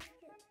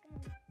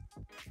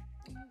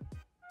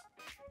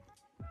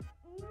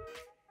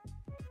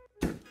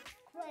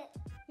 Quit.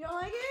 You don't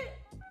like it?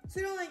 So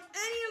you don't like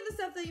any of the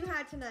stuff that you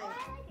had tonight? Oh,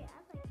 I like it.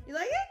 I like it. You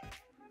like it?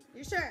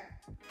 You sure?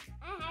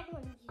 I had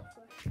one before.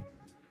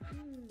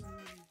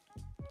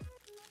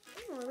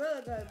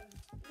 Really good.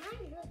 Mine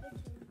is really good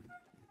too.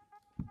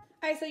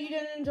 Alright, so you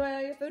didn't enjoy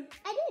all your food?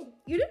 I did.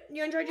 You did?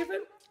 You enjoyed your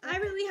food? I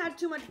really had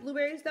too much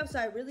blueberry stuff, so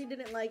I really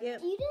didn't like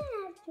it. You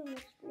didn't have too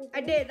much blueberry.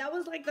 I did. That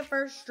was like the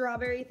first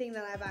strawberry thing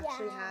that I've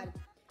actually Yeah. had.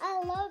 I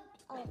loved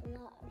a lot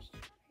of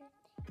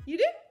strawberry. You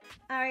did?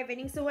 Alright,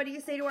 Vinny, so what do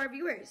you say to our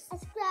viewers?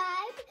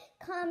 Subscribe,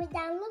 comment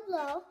down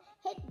below.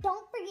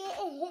 Don't forget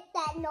and hit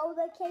that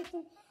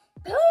notification.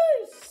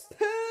 Peace!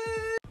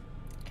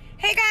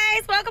 Hey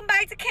guys, welcome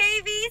back to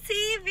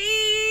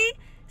KVTV.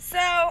 So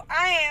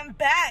I am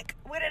back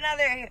with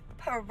another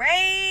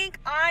prank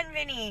on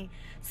Vinny.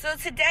 So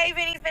today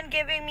Vinny's been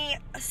giving me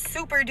a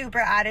super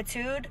duper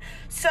attitude.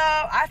 So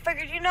I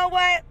figured, you know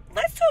what?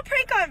 Let's do a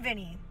prank on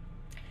Vinny.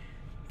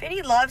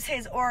 Vinny loves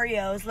his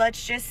Oreos,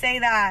 let's just say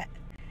that.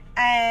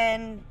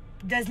 And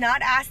does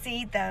not ask to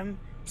eat them.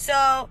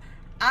 So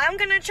I'm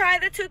gonna try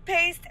the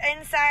toothpaste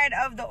inside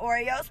of the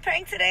Oreos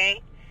prank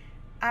today.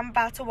 I'm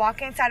about to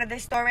walk inside of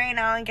this store right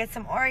now and get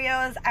some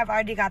Oreos. I've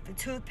already got the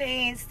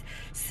toothpaste.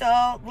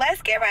 So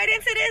let's get right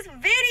into this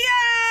video.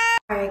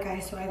 Alright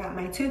guys, so I got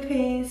my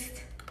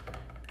toothpaste.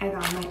 I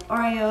got my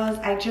Oreos.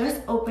 I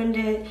just opened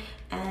it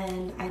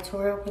and I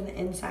tore open the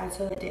inside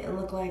so it didn't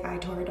look like I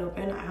tore it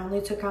open. I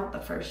only took out the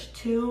first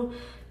 2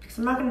 because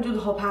I'm not gonna do the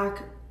whole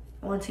pack.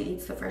 Once he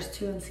eats the first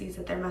 2 and sees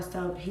that they're messed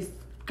up, he's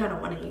gonna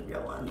wanna eat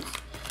real ones.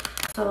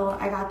 So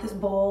I got this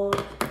bowl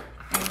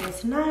and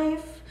this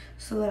knife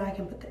so that I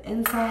can put the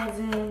insides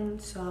in.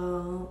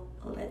 So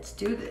let's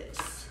do this.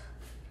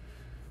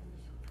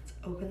 Let's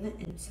open the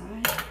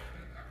inside.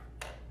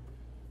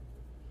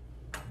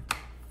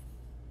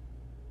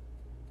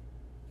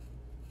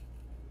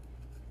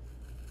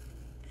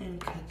 And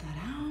cut that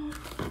out.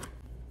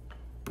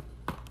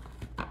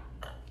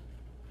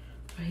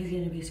 Oh, he's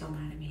gonna be so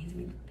mad at me. He's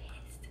gonna be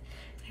pissed.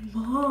 He's like,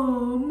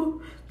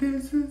 Mom,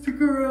 this is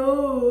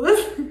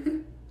gross.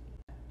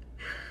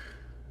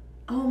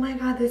 Oh my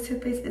God, this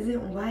toothpaste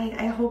isn't white.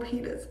 I hope he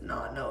does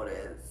not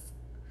notice.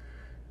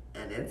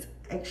 And it's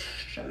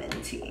extra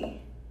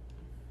minty.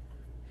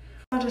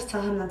 I'll just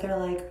tell him that they're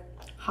like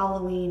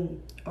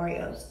Halloween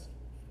Oreos.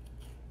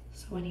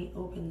 So when he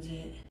opens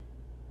it,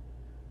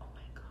 oh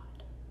my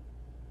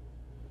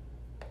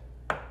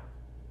God.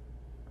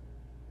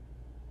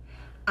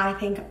 I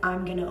think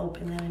I'm gonna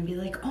open them and be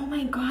like, oh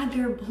my God,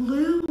 they're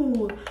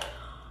blue.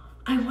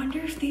 I wonder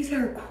if these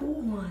are cool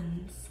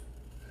ones.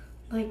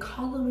 Like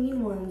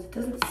Halloween ones. It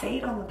doesn't say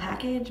it on the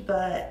package,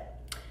 but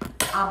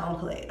I'm gonna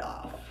play it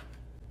off.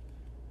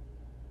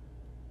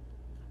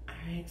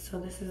 Alright, so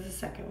this is the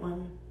second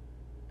one.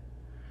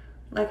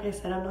 Like I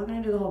said, I'm not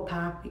gonna do the whole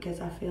pack because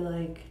I feel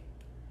like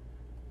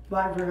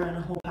why ruin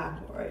a whole pack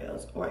of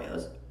Oreos?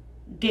 Oreos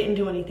didn't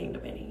do anything to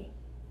Vinny.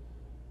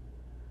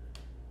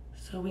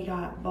 So we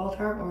got both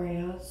our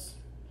Oreos.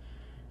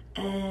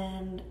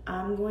 And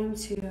I'm going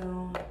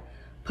to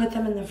put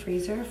them in the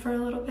freezer for a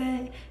little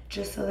bit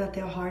just so that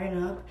they'll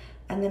harden up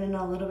And then in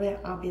a little bit,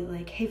 I'll be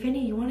like, hey,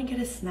 Vinny, you want to get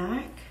a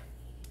snack?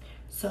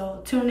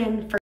 So tune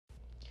in for...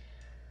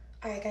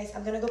 All right, guys,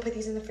 I'm going to go put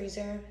these in the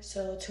freezer.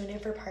 So tune in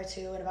for part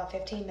 2. In about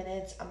 15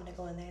 minutes, I'm going to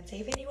go in there and say,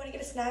 hey, Vinny, you want to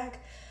get a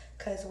snack?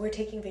 Because we're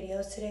taking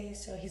videos today,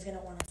 so he's going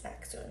to want a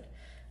snack soon.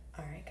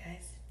 All right,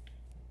 guys,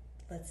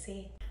 let's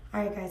see. All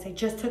right, guys, I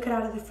just took it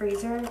out of the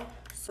freezer.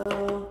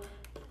 So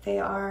they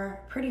are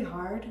pretty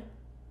hard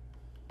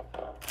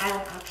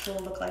and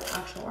look like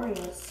actual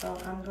Oreos. So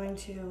I'm going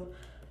to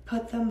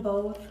put them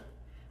both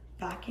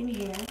back in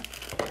here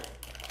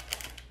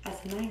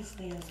as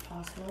nicely as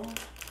possible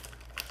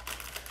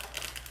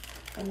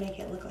and make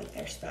it look like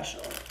they're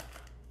special.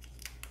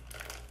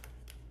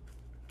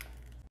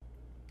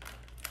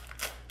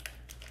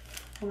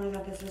 Oh my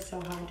god, this is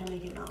so hard to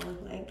make it not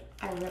look like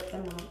I ripped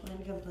them out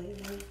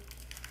completely.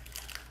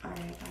 Alright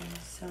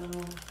guys, so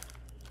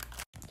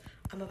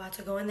I'm about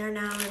to go in there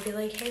now and be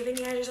like, hey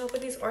Vinny, I just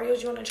opened these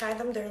Oreos, you want to try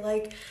them? They're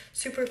like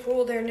super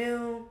cool, they're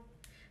new.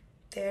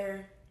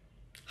 They're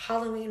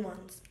Halloween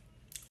ones.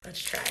 Let's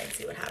try and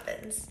see what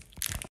happens.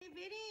 Hey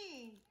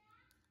Vinny,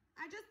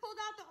 I just pulled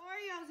out the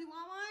Oreos, you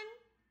want one?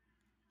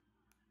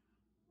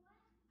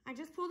 I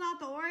just pulled out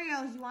the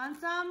Oreos, you want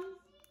some?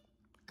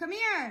 Come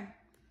here.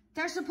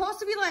 They're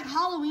supposed to be like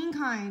Halloween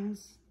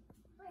kinds.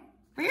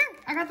 Right here,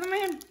 I got them in my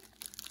hand.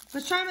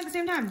 Let's try them at the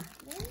same time.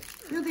 Yeah.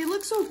 Yo, they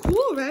look so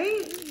cool,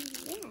 right?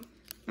 Yeah.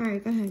 All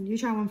right, go ahead. You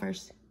try one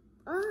first.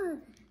 Oh.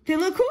 They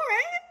look cool,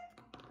 right?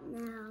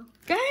 No.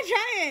 Go ahead,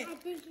 try it. I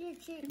think you're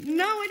cheating.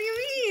 No, what do you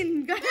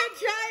mean? Go ahead,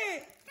 try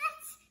it.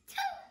 That's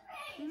too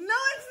big. No,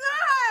 it's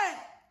not.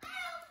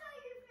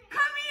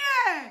 Come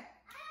here.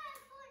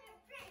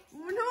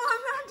 No,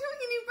 I'm not doing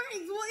any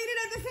breaks. We'll eat it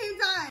at the same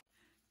time.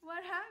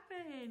 What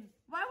happened?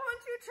 Why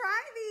won't you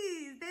try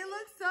these? They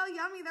look so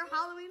yummy. They're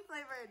Halloween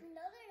flavored.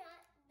 No, they're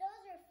not.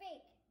 Those are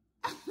fake.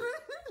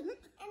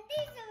 And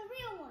these are the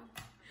real ones.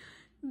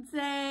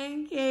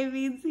 Dang,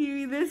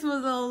 KBTV, this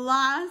was a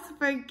loss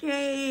for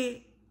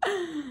Kate.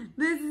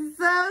 This is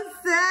so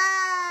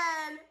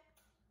sad.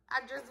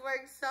 I just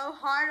worked so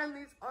hard on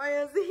these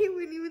Oreos that he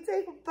wouldn't even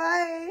take a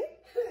bite.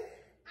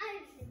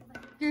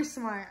 You're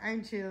smart,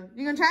 aren't you?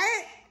 You gonna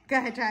try it? Go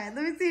ahead, try it.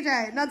 Let me see you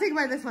try it. No, take a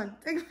bite of this one.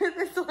 Take a bite of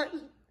this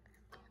one.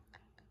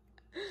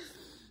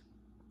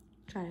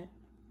 Try it.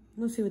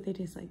 Let's see what they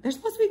taste like. They're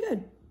supposed to be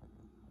good.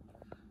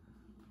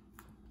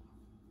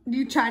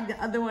 You tried the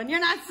other one. You're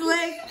not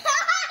slick.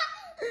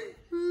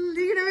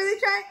 You gonna really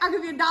try it? I'll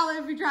give you $1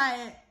 if you try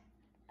it.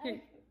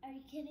 Here. Are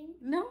you kidding?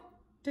 No.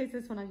 Taste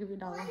this one. I'll give you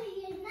 $1. Why are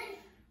you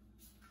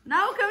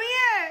No, come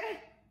here.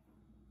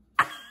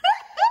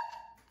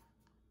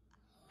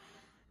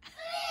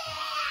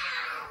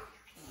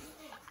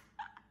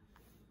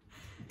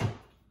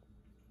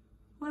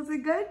 Was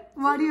it good?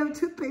 Why do you have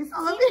toothpaste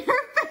all over your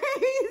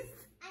face?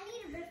 I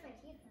need to brush my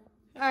teeth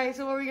though. All right,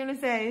 so what were we gonna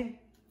say?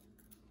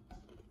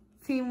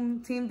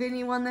 Team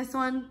Vinny won this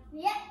one?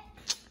 Yep.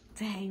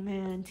 Dang,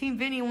 man. Team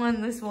Vinny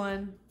won this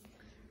one.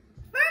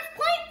 First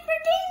point for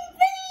Team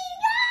Vinny,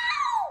 go!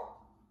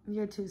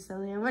 You're too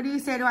silly. And what do you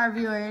say to our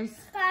viewers?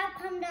 Subscribe,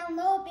 comment down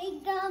below,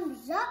 big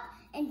thumbs up,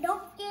 and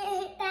don't forget to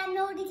hit that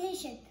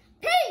notification.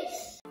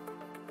 Peace!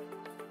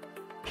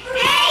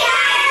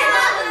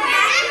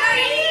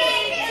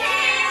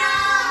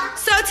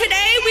 So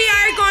today we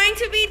are going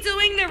to be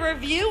doing the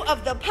review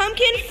of the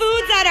pumpkin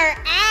foods that are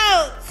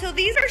out. So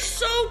these are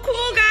so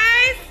cool,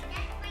 guys.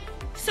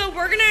 So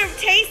we're gonna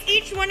taste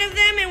each one of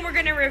them and we're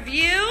gonna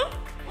review.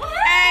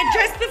 And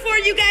just before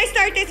you guys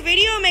start this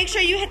video, make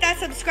sure you hit that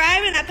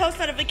subscribe and that post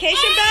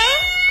notification bell.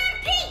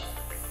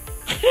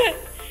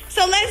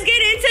 So let's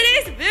get into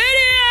this video.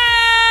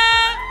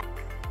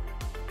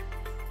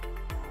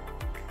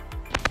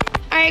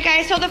 All right,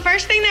 guys, so the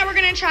first thing that we're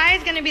gonna try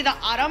is gonna be the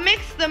Auto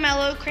Mix, the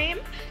mellow cream.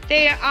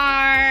 They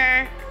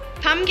are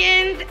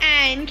pumpkins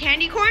and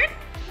candy corn.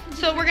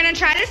 So we're gonna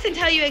try this and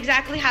tell you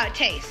exactly how it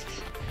tastes.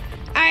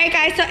 All right,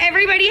 guys, so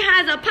everybody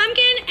has a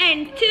pumpkin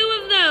and 2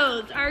 of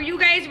those. Are you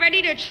guys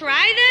ready to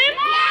try them?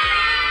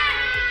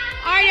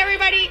 Yeah! All right,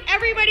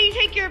 everybody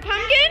take your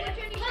pumpkin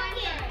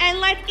and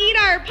let's eat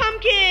our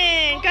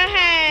pumpkin. Go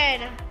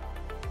ahead.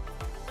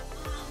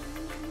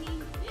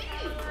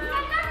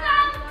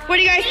 What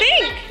do you guys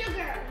think?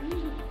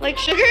 Like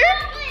sugar?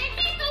 It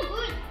tastes so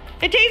good.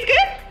 It tastes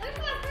good? This is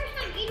my first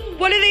time eating.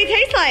 What do they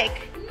taste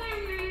like?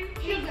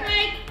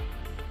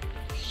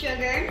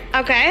 Sugar.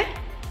 Okay.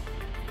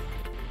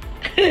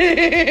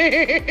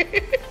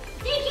 They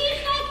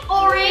taste like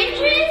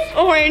oranges.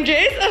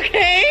 Oranges,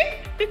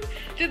 okay.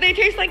 Do they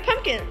taste like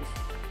pumpkins?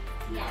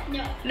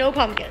 No. No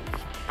pumpkins.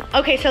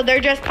 Okay, so they're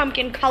just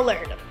pumpkin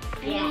colored.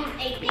 Yeah.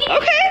 Okay,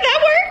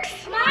 that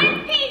works.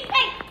 Mine tastes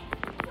like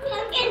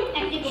pumpkin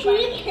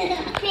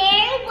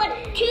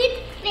tooth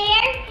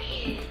fair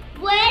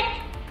with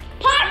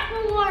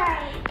popcorn.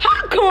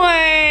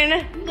 Popcorn.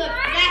 Look,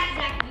 that's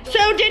exactly.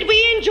 So did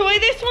we enjoy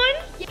this one?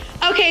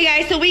 Yeah. Okay,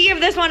 guys, so we give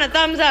this one a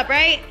thumbs up,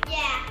 right?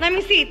 Yeah. Let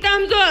me see.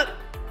 Thumbs up.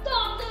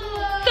 Thumbs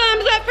up.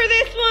 Thumbs up for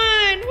this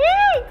one.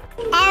 Woo!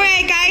 All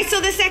right, guys, so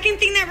the second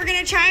thing that we're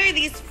going to try are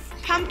these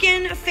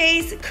pumpkin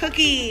face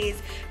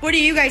cookies. What do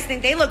you guys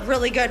think? They look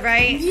really good,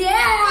 right?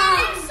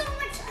 Yeah. And so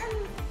much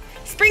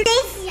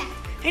sprinkles? Yeah.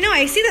 I know,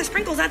 I see the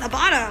sprinkles at the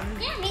bottom.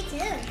 Yeah, me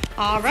too.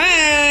 All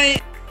right.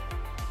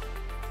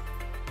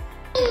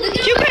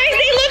 You guys,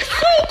 they look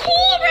so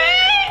cool,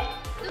 right?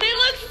 They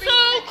look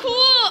so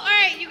cool. All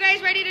right, you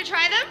guys ready to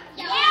try them?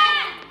 Yeah.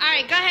 All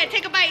right, go ahead,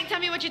 take a bite and tell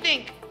me what you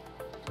think.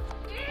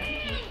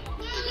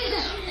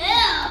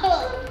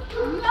 No.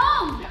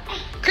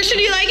 Christian,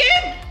 do you like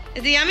it?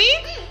 Is it yummy?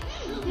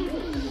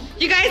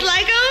 You guys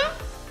like them?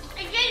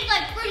 It tastes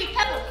like Fruity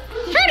Pebbles.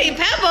 Fruity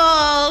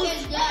Pebbles.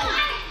 It's good.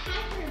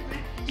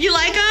 You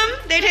like them?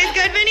 They taste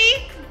good,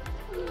 Vinny?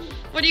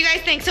 What do you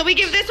guys think? So we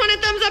give this one a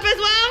thumbs up as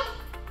well?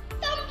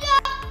 Thumbs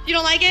up. You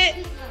don't like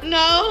it?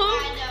 No?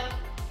 Kind of.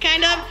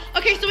 Kind of?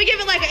 Okay, so we give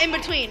it like an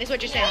in-between is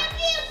what you're saying.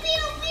 Pew.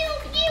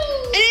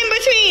 An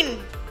in-between.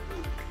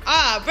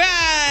 All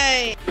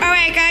right. All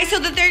right, guys, so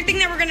the third thing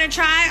that we're going to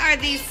try are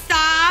these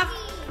soft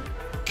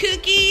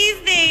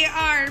cookies. They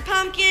are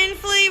pumpkin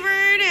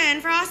flavored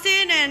and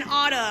frosted and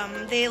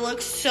autumn. They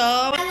look so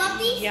I love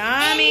these.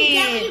 yummy.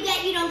 And you get what you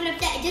get. You don't get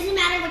upset. It doesn't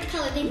matter which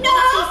color. They both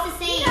taste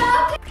the same.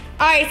 No.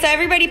 All right, so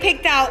everybody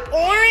picked out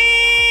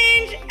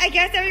orange. I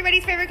guess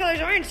everybody's favorite color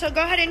is orange. So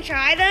go ahead and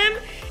try them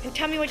and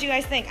tell me what you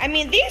guys think. I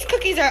mean, these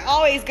cookies are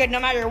always good no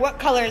matter what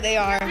color they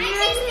are.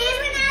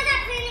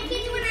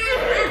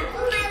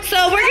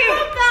 So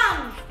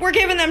we're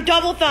giving them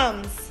double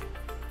thumbs.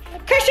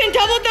 Christian,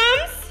 double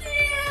thumbs?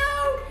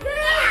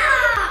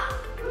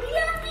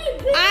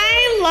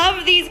 I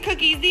love these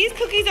cookies. These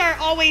cookies are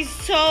always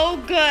so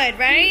good,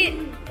 right?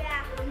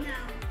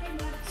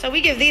 So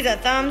we give these a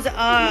thumbs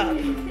up.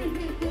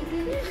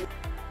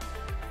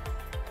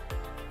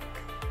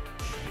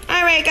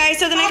 All right, guys,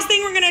 so the next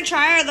thing we're gonna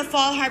try are the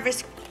fall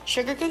harvest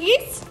sugar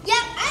cookies. Yep,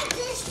 I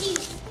just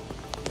eat.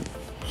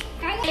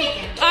 All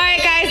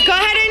right, guys, go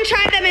ahead and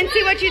try them and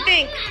see what you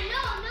think. No.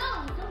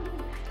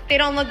 They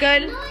don't look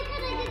good? No,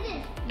 because I did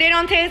this. They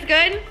don't taste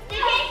good? The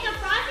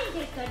frosting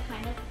tastes good,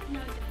 kind of.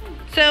 No, it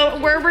doesn't. So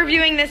we're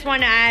reviewing this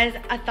one as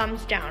a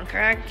thumbs down,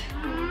 correct?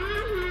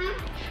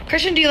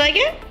 Christian, do you like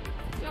it?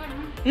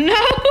 No?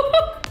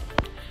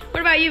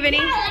 What about you, Vinny?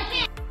 I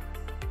like it.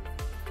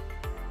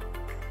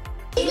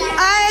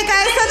 Alright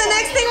guys, so the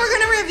next thing we're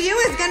gonna review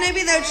is gonna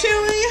be the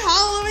Chewy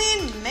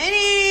Halloween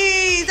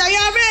Minis. Are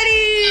y'all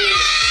ready?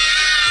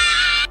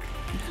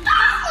 Oh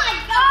my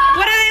god!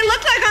 What do they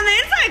look like on the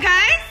inside,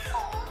 guys?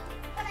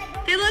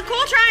 They look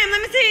cool. Try them.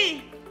 Let me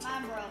see.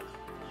 Mine broke.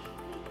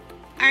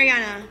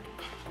 Ariana.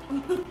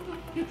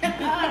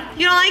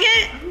 You don't like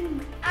it?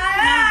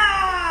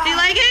 Do you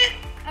like it?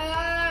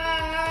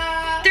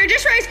 They're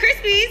just Rice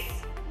Krispies.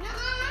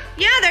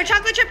 Yeah, they're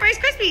chocolate chip Rice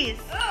Krispies.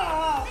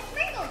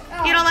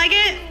 You don't like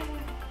it?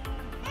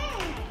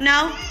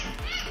 No?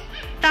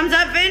 Thumbs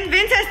up, Vin?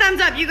 Vin says thumbs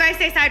up. You guys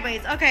say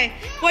sideways. Okay.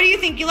 What do you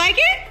think? You like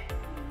it?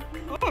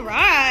 All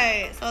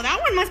right. So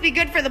that one must be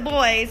good for the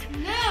boys.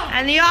 No.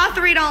 And y'all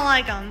three don't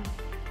like them.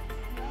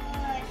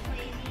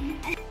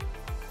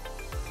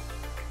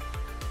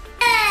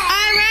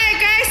 All right,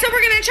 guys. So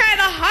we're going to try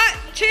the Hot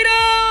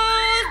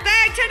Cheetos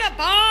Bag to the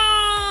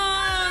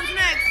Bones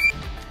next.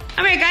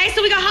 All right, guys.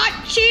 So we got Hot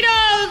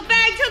Cheetos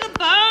Bag to the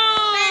Bones.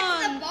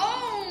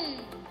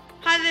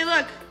 How do they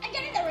look? I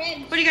got the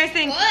ribs. What do you guys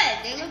think? Good.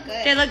 They look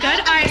good. They look good?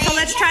 All right, so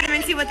let's try them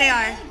and see what they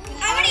are. I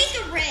want to eat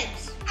the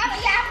ribs. I'm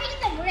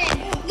eating the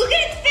ribs. Look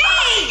at its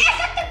face. I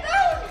got the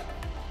bone.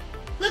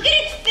 Look at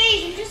its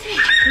face. I'm just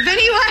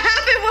Vinny, what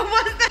happened? What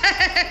was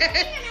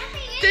that?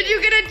 Did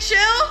you get a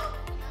chill?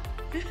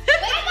 I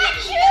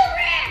got 2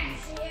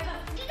 ribs.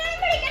 Did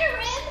anybody get a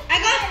rib? I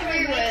got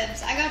 3 ribs.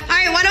 All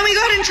right, why don't we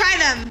go ahead and try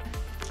them?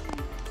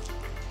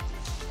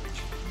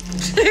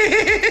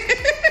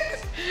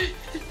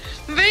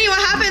 Vinny, what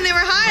happened? They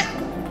were hot?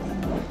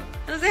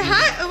 Was it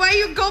hot? Why are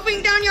you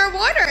gulping down your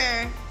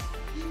water?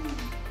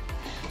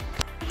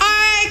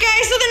 Alright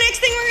guys, so the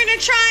next thing we're gonna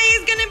try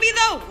is gonna be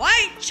the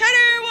white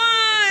cheddar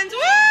ones.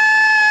 Woo!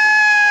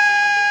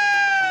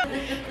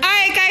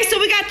 Alright guys, so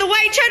we got the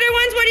white cheddar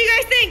ones. What do you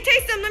guys think?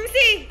 Taste them, let me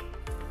see.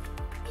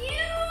 You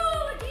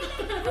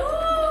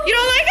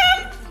don't like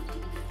them?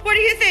 What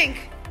do you think?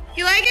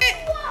 You like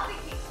it?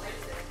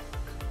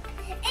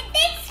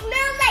 They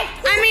smell like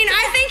I mean,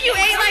 I think you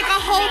ate like a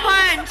whole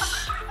bunch.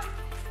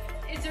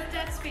 Is there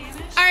that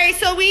Spanish? All right,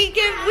 so we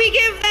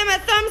give them a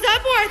thumbs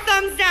up or a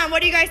thumbs down.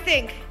 What do you guys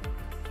think?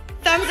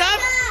 Thumbs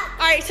up?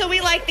 All right, so we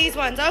like these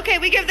ones. Okay,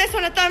 we give this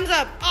one a thumbs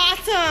up.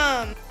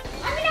 Awesome.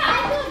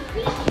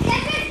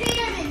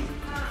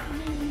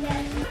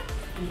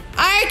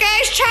 All right,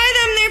 guys, try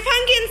them. They're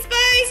pumpkin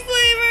spice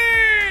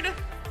flavored.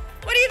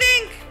 What do you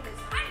think?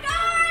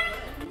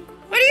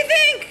 What do you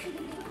think?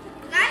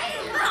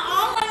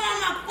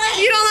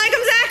 You don't like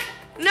them, Zach?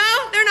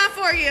 No, they're not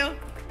for you.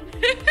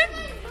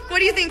 What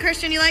do you think,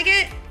 Christian? You like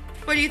it?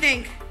 What do you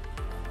think?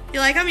 You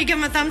like them? You give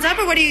them a thumbs up,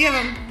 or what do you give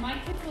them?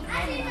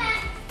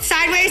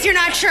 Sideways, you're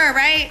not sure,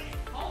 right?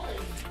 All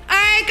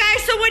right,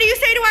 guys, so what do you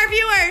say to our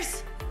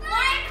viewers?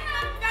 Like,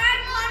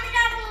 subscribe, comment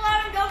down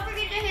below, and don't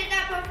forget to hit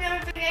that post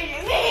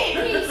notification.